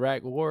had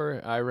Iraq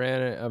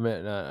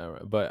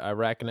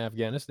and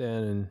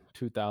Afghanistan in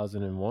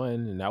 2001,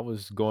 and that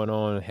was going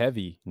on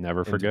heavy.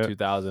 Never forget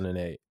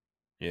 2008.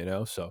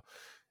 So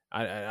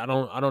I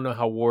don't know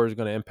how war is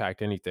going to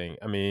impact anything.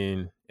 I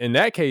mean, in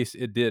that case,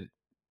 it did.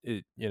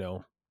 It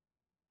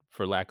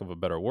for lack of a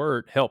better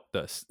word, helped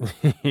us.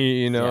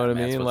 You know what I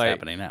mean? That's what's Like,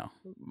 happening now.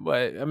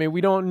 but I mean, we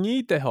don't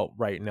need the help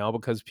right now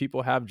because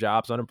people have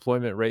jobs,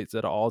 unemployment rates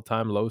at an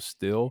all-time low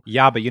still.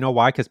 Yeah, but you know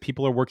why? Because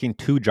people are working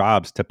 2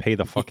 jobs to pay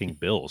the fucking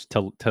bills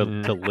to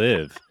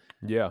live.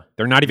 Yeah,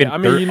 They're not even. I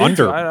mean, they're you need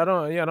under. to. I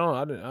don't. Yeah, no,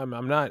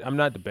 I'm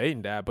not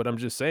debating that, but I'm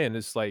just saying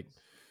it's like.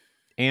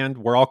 And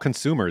we're all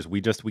consumers. We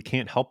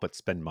can't help but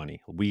spend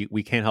money. We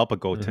can't help but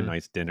go to Mhm.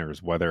 nice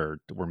dinners, whether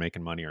we're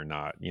making money or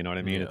not. You know what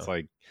I mean? Yeah. It's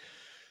like,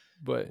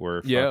 But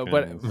we're yeah,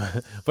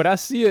 but I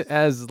see it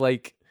as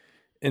like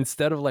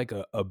instead of like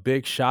a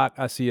big shock,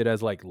 I see it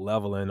as like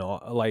leveling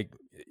off. Like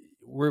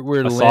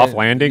we're a soft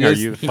landing. Are Yes,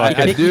 you I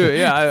fucking? do.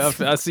 Yeah,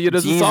 I see it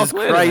as a Jesus soft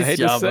landing. I Christ, hate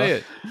to Jabba. say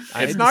it.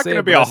 It's not going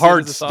to be a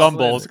hard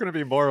stumble. It's going to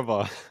be more of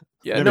a.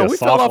 Yeah, maybe no, a we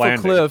fell soft off landing.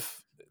 a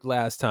cliff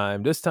last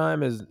time. This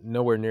time is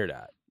nowhere near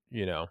that.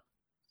 You know,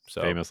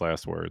 so Famous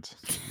last words.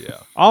 yeah.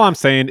 All I'm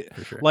saying,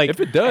 For sure. like, If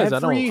it does,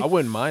 every, I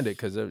wouldn't mind it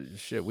because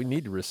shit, we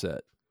need to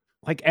reset.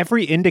 like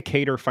every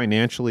indicator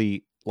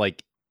financially,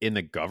 like in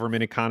the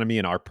government economy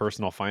and our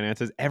personal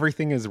finances,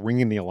 everything is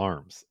ringing the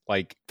alarms.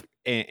 Like,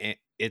 and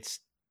it's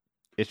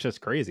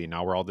just crazy.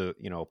 Now we're all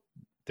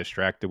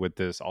distracted with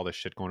all this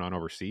shit going on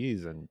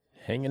overseas, and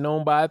Hanging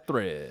on by a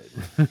thread.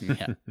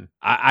 Yeah.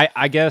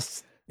 I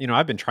guess,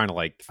 I've been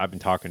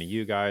talking to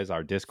you guys,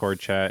 our Discord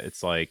chat.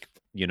 It's like,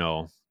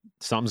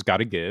 something's got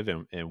to give,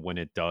 and when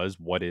it does,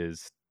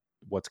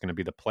 what's going to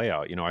be the play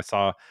out?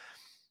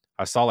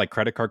 I saw like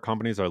credit card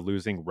companies are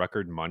losing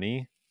record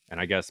money, and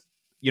I guess,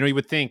 you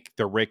would think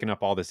they're raking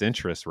up all this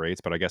interest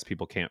rates, but I guess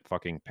people can't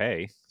fucking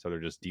pay, so they're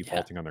just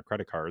defaulting on their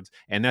credit cards.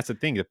 And that's the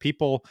thing, the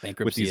people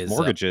Bankruptcy with these is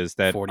mortgages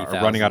that are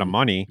running out of 40,000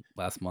 money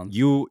last month.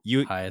 you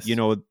highest.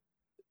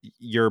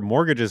 your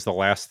mortgage is the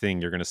last thing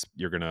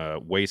you're gonna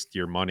waste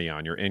your money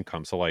on, your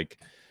income. So like,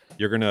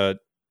 you're gonna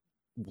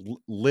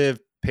live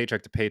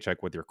paycheck to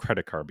paycheck with your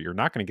credit card, but you're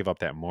not gonna give up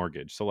that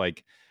mortgage. So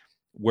like,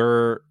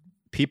 where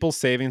people's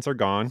savings are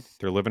gone,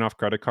 they're living off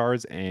credit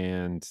cards,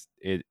 and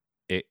it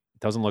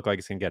doesn't look like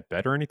it's gonna get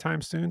better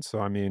anytime soon. So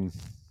I mean,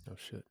 Oh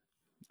shit.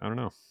 I don't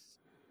know.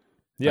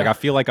 Yeah, Like, I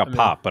feel like a I mean-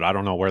 pop, but I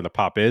don't know where the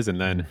pop is. And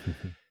then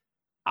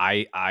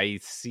I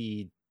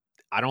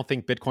don't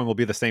think Bitcoin will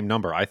be the same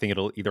number. I think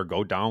it'll either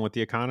go down with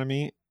the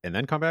economy and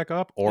then come back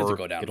up, It has to or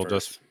go down it'll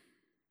first. just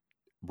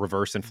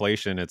reverse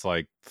inflation. It's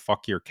like,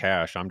 fuck your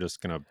cash. I'm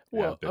just gonna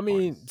Well, have I Bitcoin.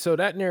 mean, so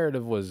that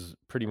narrative was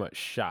pretty much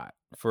shot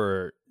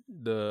for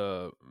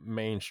the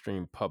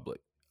mainstream public.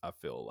 I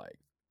feel like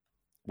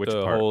Which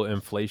the part? whole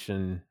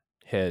inflation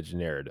hedge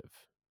narrative,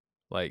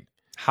 like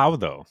How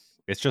though?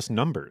 It's just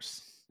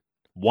numbers.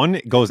 One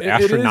goes it is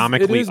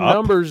astronomically up,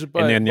 numbers,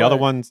 but and then the other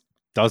one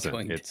doesn't.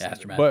 Going It's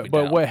astronomically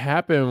but down. what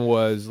happened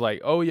was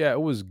like, oh yeah,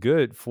 it was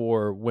good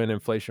for when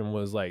inflation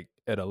was like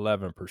at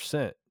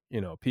 11%.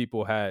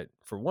 People had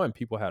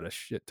a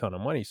shit ton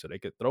of money, so they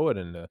could throw it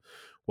into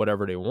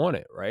whatever they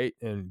wanted, right?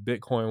 And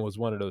Bitcoin was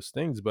one of those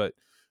things. But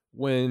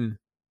when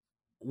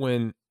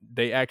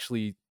they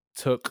actually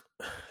took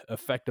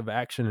effective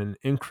action and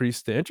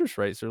increased the interest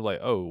rates, they're like,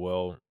 oh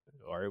well,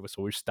 all right,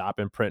 so we're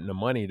stopping printing the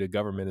money. The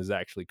government is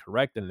actually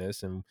correcting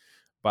this, and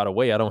by the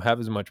way, I don't have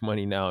as much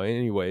money now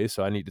anyway,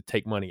 so I need to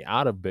take money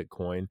out of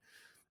Bitcoin.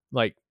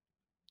 Like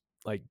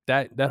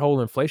that whole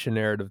inflation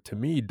narrative to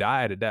me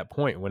died at that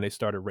point when they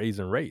started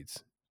raising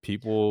rates.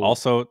 People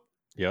also,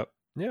 yep,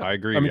 yeah, I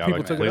agree. I mean, Yeah, people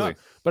like, took it completely. out.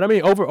 But I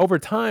mean, over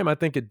time, I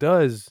think it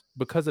does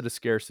because of the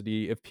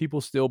scarcity. If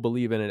people still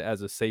believe in it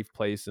as a safe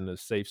place and a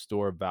safe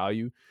store of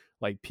value,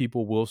 like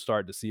people will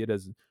start to see it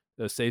as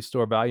a safe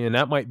store of value, and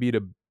that might be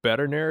the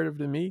better narrative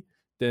to me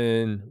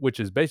than, which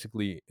is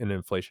basically an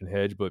inflation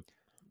hedge. But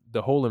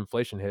the whole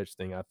inflation hedge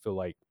thing, I feel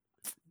like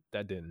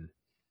that didn't.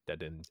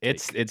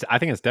 It's take. I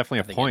think it's definitely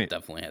I a think point. it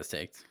definitely has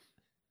takes.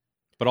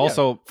 But Yeah,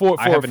 also, for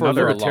I have for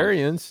another.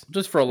 libertarians.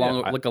 Just for a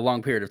long, I- like a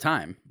long period of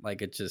time.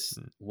 Like it just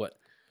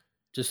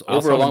just I also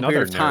over a have long period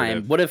another of time.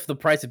 narrative. What if the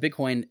price of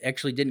Bitcoin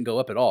actually didn't go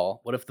up at all?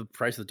 What if the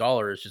price of the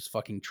dollar is just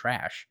fucking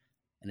trash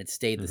and it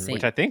stayed the Mhm. same?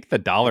 Which I think the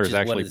dollar Which is is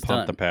what actually it's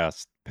pumped done. the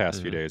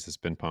past few Mhm. days. It's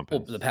been pumping.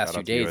 Well, the past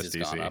Shout few out to days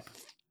it's gone USDC. up,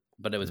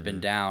 but it was been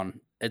Mhm.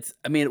 down. It's,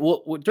 I mean,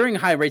 during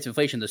high rates of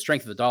inflation, the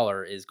strength of the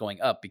dollar is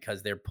going up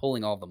because they're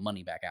pulling all the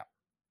money back out.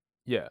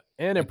 Yeah,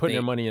 and they're Like putting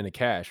their they- money into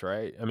cash,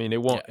 right? I mean, they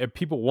want if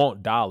people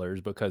want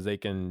dollars because they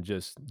can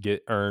just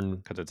earn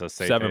Because it's a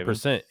safe haven.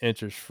 7%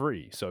 interest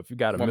free. So if you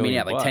got a Well, I mean,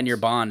 million, yeah, like 10-year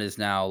bucks, bond is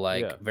now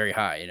like Yeah. very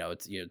high.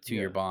 It's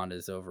 2-year Yeah. bond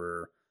is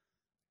over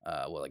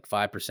like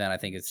 5%. I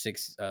think it's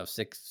 6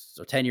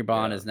 or 10-year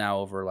bond Yeah. is now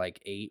over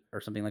like 8 or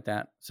something like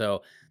that.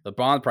 So the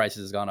bond prices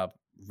has gone up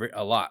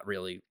a lot,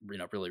 really,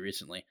 really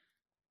recently.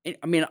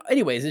 I mean,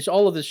 anyways,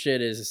 all of this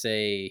shit is to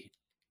say,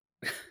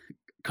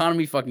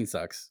 economy fucking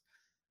sucks.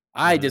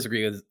 I Mhm.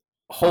 disagree with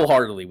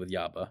wholeheartedly with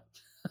Yaba.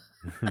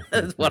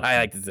 That's what I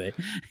like to say.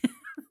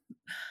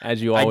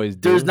 as you always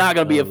do. There's not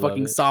going to be I a love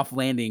fucking it. soft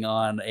landing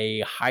on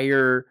a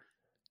higher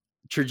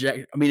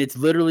trajectory. I mean, it's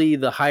literally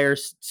the higher.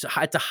 It's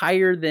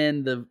higher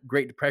than the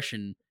Great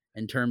Depression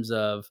in terms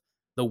of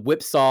the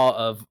whipsaw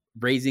of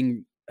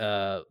raising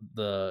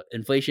the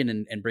inflation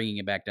and bringing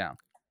it back down.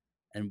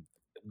 And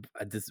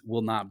this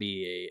will not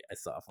be a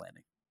soft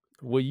landing.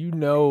 Well, you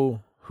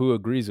know who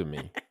agrees with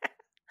me?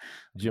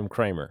 Jim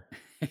Cramer.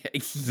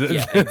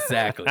 Yeah,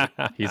 exactly.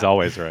 He's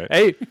always right.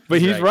 Hey, but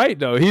he's right. right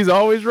though. He's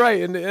always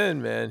right in the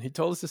end, man. He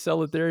told us to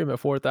sell Ethereum at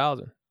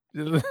 4,000.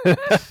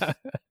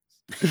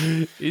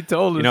 He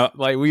told us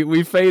like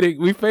we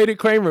faded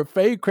Cramer.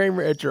 Fade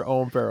Cramer at your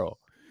own peril.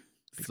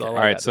 All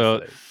right,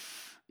 so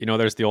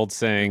there's the old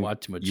saying,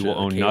 you will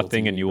own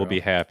nothing and you will be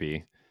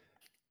happy.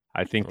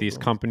 I think these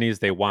companies,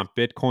 they want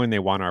Bitcoin, they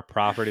want our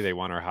property, they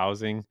want our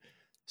housing.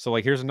 So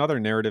like, here's another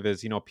narrative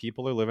is,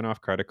 people are living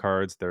off credit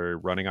cards. They're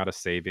running out of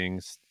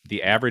savings.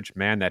 The average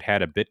man that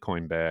had a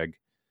Bitcoin bag,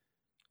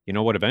 you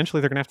know what?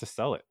 Eventually they're going to have to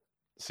sell it.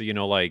 So,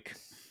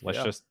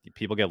 let's just,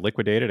 people get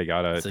liquidated. They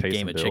got to pay some bills. It's a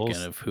game of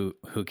chicken of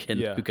who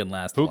can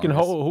last who can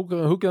hold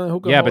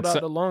out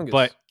the longest.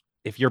 But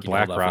if you're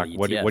BlackRock,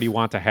 what do you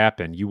want to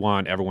happen? You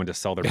want everyone to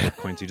sell their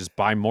Bitcoins. You just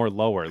buy more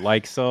lower.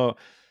 Like, so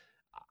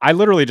I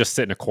literally just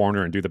sit in a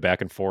corner and do the back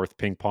and forth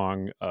ping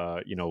pong,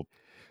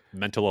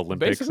 mental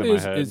Olympics basically in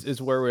my head.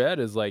 Is where we're at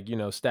is like,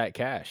 stack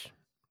cash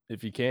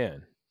if you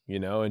can,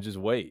 and just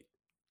wait.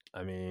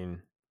 I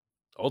mean,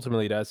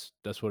 ultimately that's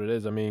what it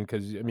is. I mean,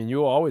 because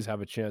you'll always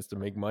have a chance to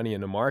make money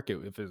in the market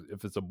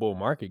if it's a bull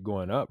market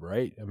going up,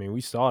 right? I mean,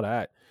 we saw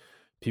that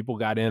people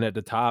got in at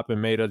the top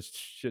and made a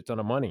shit ton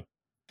of money.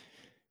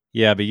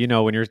 Yeah, but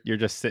when you're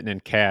just sitting in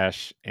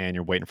cash and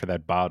you're waiting for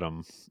that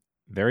bottom,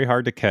 very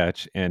hard to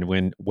catch. And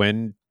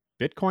when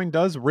Bitcoin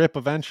does rip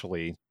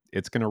eventually,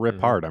 it's going to rip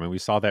hard. I mean, we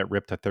saw that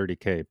rip to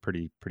 30K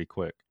pretty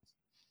quick.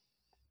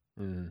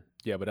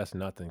 Yeah, but that's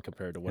nothing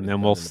compared to what. And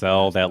then we'll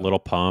sell that little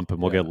pump, and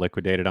we'll get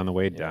liquidated on the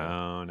way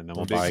down, and then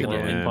we'll buy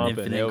again. Pump,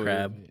 and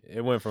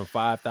it went from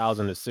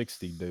 5,000 to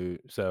 60, dude.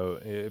 So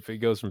if it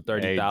goes from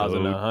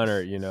 30,000 to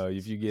 100,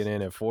 if you get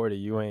in at 40,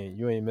 you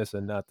ain't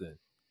missing nothing.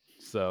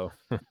 So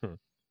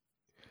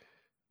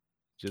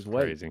just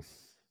wait. Crazy.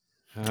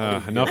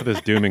 Enough of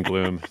this doom and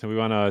gloom. Do we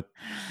want to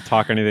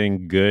talk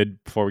anything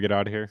good before we get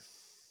out of here?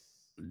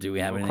 Do we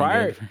have anything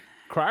good?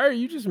 Crier,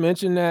 you just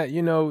mentioned that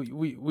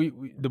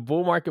we the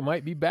bull market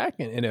might be back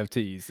in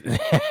NFTs.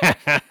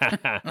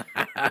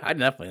 I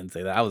definitely didn't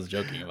say that. I was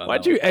joking about.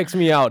 Why'd you X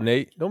me out,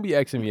 Nate? Don't be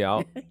Xing me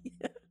out.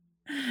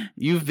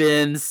 You've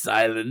been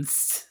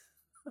silenced.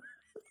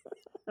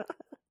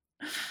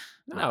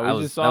 No, that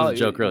was a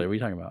joke earlier. What are you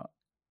talking about?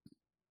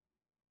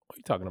 What are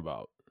you talking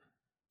about?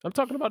 I'm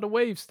talking about the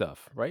wave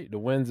stuff, right? The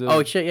winds of...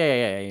 Oh, shit.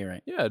 Yeah, you're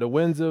right. Yeah, the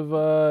winds of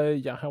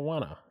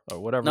Yahawana or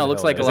whatever. No, it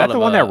looks like is that the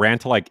one that ran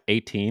to like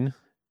 18?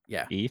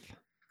 Yeah. ETH?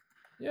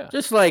 Yeah.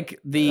 Just like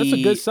that's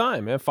a good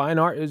sign, man. Fine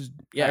art is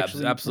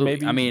actually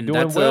absolutely. Maybe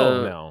doing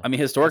well now. I mean,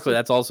 historically,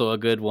 that's also a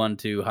good one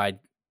to hide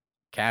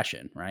cash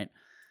in, right?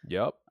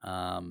 Yep.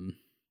 And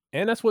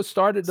that's what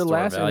started the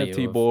last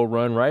NFT bull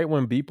run, right?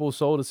 When Beeple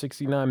sold to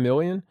 69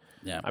 million.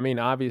 Yeah. I mean,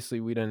 obviously,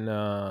 we didn't...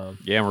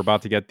 Yeah, and we're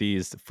about to get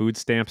these food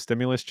stamp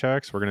stimulus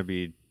checks. We're going to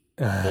be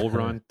bull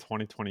run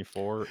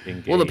 2024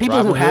 engaged. Well, the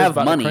people who have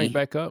money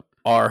back up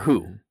are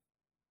who?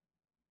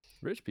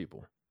 Rich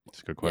people. That's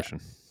a good question.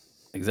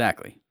 Yeah,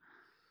 exactly.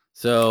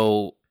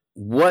 So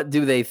what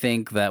do they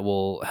think that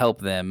will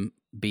help them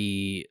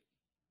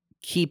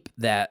keep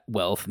that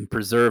wealth and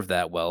preserve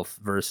that wealth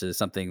versus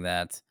something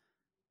that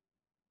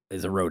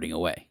is eroding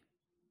away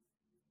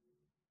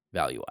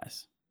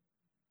value-wise?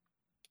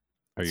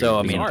 So,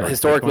 I mean,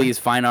 historically, it's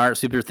fine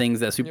art, other things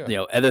that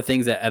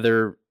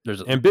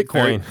there's and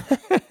Bitcoin.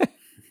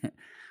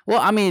 Well,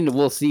 I mean,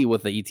 we'll see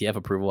with the ETF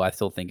approval. I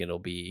still think it'll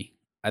be.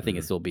 I think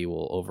it still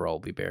will overall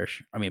be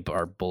bearish. I mean,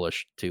 or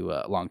bullish to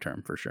long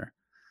term for sure.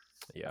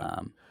 Yeah.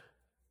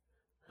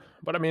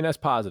 But I mean, that's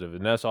positive,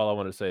 and that's all I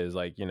want to say is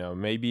like,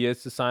 maybe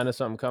it's a sign of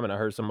something coming. I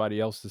heard somebody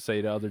else to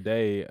say the other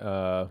day,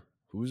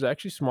 who's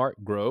actually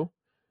smart, Grow,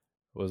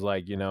 was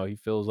like, he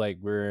feels like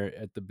we're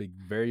at the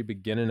very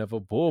beginning of a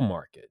bull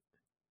market.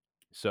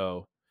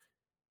 So,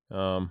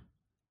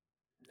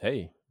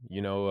 hey,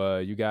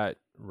 you got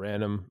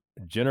random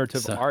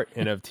generative art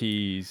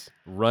NFTs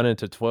running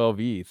to 12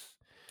 ETH.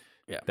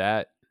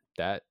 Yeah,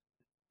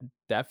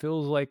 that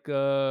feels like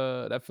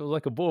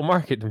a bull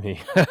market to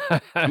me.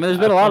 I mean,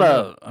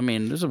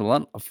 there's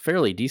been a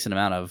fairly decent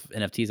amount of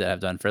NFTs that have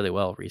done fairly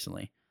well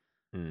recently.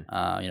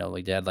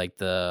 Like they had like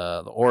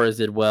the Auras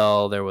did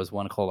well. There was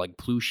one called like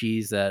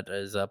Plushies that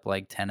is up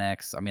like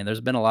 10x. I mean,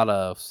 there's been a lot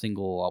of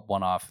single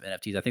one-off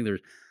NFTs. I think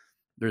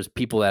there's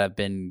people that have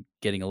been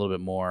getting a little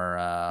bit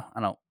more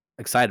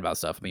excited about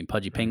stuff. I mean,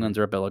 Pudgy Penguins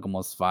are up at like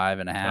almost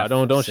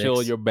 5.5. Don't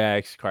shield your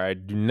bags, Cry.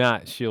 Do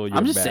not shield your bags.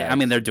 I'm just saying. I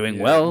mean, they're doing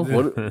well.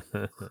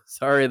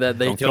 Sorry that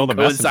they don't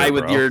coincide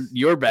with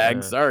your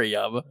bag. Sorry,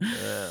 Yaba.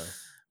 Yeah.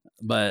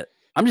 But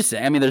I'm just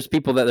saying. I mean, there's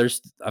people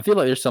I feel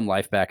like there's some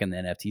life back in the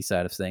NFT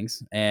side of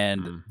things,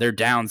 and they're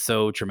down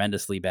so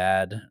tremendously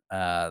bad.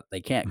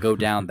 They can't go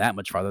down that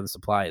much farther. The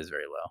supply is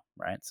very low,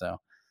 right?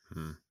 So,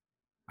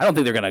 I don't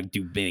think they're gonna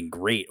do anything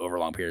great over a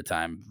long period of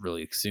time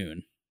really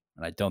soon.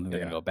 And I don't think they're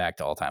going to go back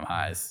to all-time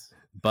highs.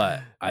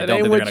 but I That don't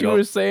ain't think they're what gonna you go.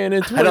 were saying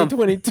in I don't-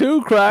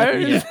 2022,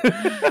 Crier.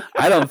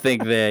 I don't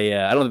think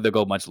they'll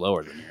go much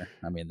lower than here.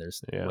 I mean,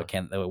 there's Yeah.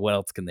 what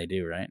else can they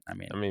do, right? I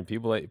mean, I mean,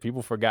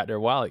 people forgot their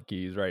wallet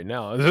keys right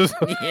now.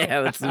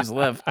 yeah, that's who's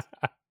left.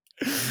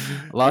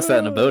 I lost that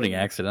in a boating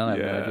accident. I have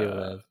no idea what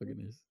that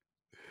fucking is.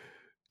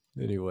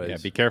 Anyways, Yeah,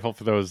 be careful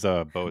for those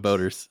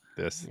Boaters.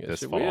 this yeah,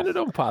 this shit, fall. we ended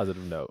on a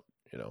positive note.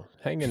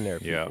 Hang in there,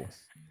 Yeah.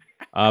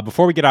 people.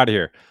 Before we get out of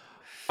here,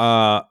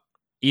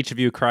 each of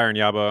you, Crier and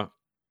Yaba,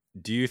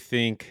 do you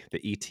think the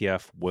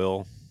ETF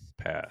will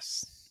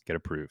get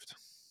approved?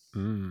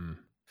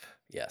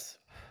 Yes.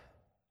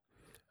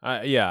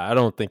 I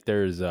don't think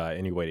there's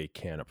any way they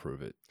can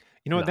approve it.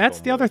 Knock That's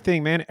on the other wood.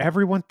 thing, man.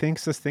 Everyone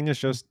thinks this thing is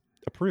just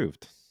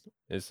approved.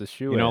 It's a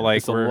shoe. like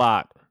it's a we're-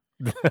 lot.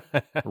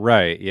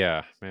 Right?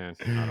 Yeah, man.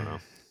 I don't know.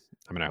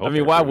 I mean, I hope. I they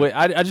mean, why approve would it.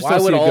 I just Why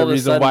don't would see a all good of a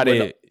reason sudden why would-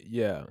 they?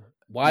 Yeah.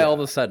 Why Yeah. all of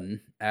a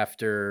sudden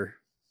after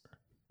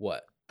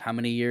what? How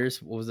many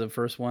years? What was the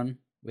first one?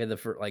 We had the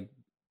first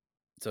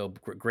so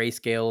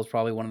Grayscale is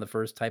probably one of the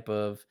first type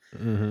of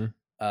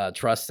Mm-hmm.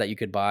 trusts that you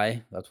could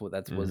buy. That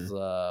was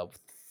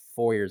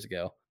 4 years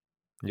ago.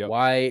 Yep.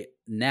 Why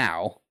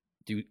now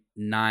do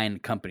 9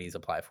 companies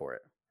apply for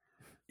it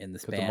in the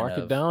Because span the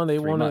market of down, they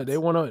 3 want to,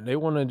 months? they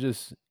want to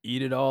just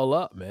eat it all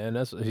up, man.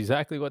 That's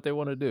exactly what they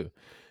want to do.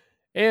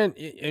 And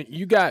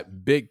you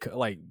got big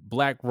like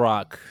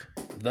BlackRock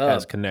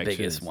has The connections.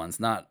 biggest ones,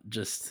 not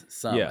just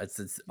some. Yeah.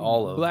 It's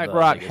all of the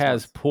BlackRock biggest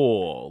has ones.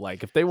 pull.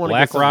 Like if they want to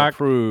get something BlackRock,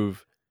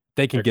 approved,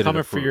 they can They're get it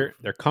coming for approved.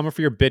 they're coming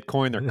for your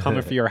Bitcoin. They're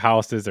coming for your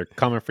houses. They're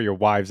coming for your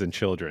wives and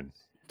children.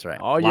 That's right.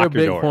 All Lock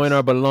your your Bitcoin doors.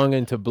 are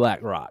belonging to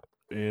BlackRock.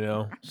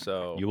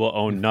 So You will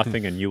own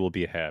nothing, and you will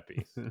be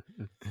happy.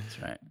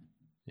 That's right.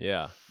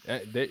 yeah.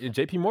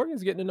 JP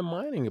Morgan's getting into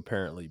mining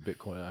apparently.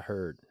 Bitcoin, I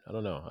heard. I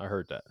don't know. I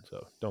heard that.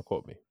 So don't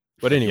quote me.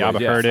 But anyway, Yaba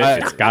heard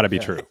it. It's got to be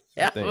true.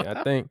 I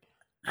think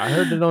I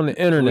heard it on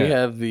the internet. We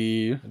have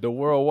the The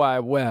World Wide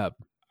Web.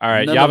 All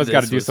right, none of Yaba's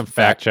got to this do was some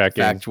fact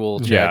checking. factual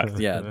Yeah. check.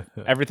 Yeah.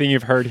 Everything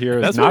you've heard here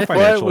is That's not what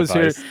Fud financial was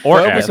advice here. or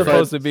Fud was accurate.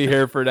 supposed to be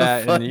here for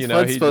that, and you know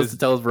Fud's he supposed just. to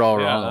tell us we're all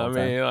Yeah, wrong. all I the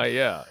time. mean, like,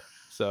 yeah.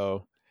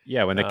 So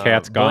Yeah, when the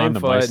cat's gone,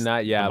 blame Fud, the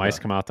not mice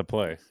Yaba. come out to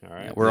play. All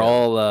right. Yeah, we're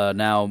all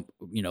now,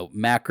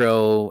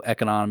 macro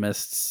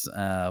economists,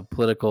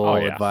 political Oh,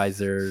 yeah.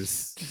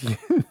 advisors.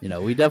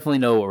 We definitely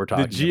know what we're The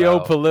talking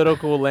about.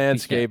 geopolitical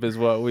landscape is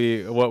what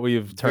we've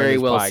turned Very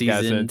this well podcast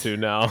seasoned. into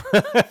now.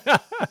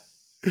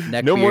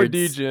 No more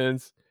Neckbeards.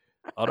 degens.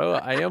 Although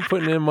I am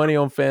putting in money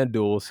on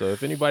FanDuel, so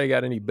if anybody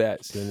got any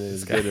bets and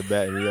is good at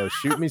betting,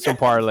 shoot me some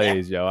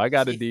parlays, yo. I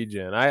got a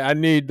degen. I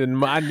need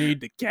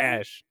the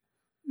cash.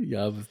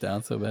 Yeah, I was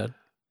down so bad.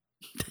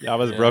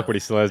 Yaba's broke, but he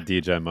still has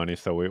DGen money,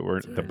 so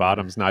we're the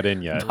bottom's not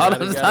in yet.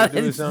 Bottom's Gotta not do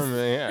in. something,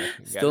 man.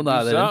 Yeah, Still gotta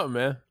not do in. something,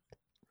 man.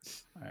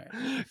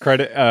 All right.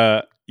 Credit.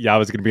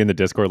 Yaba's gonna be in the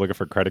Discord looking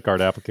for credit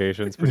card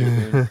applications. Pretty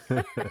soon.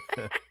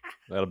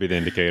 That'll be the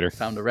indicator.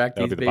 Time to rack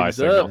That'll these be the buy babies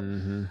signal. up.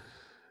 Mhm.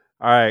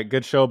 All right,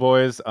 good show,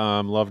 boys.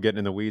 Love getting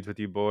in the weeds with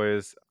you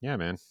boys. Yeah,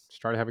 man.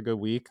 Just try to have a good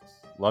week.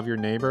 Love your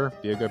neighbor.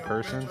 Be a good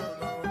person.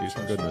 Do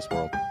some good in this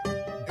world.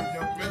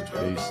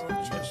 Peace.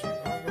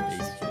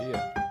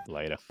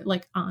 Later.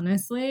 Like,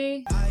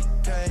 honestly. I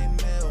came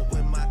in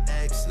with my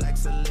ex like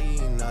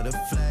Selena, the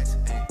flex.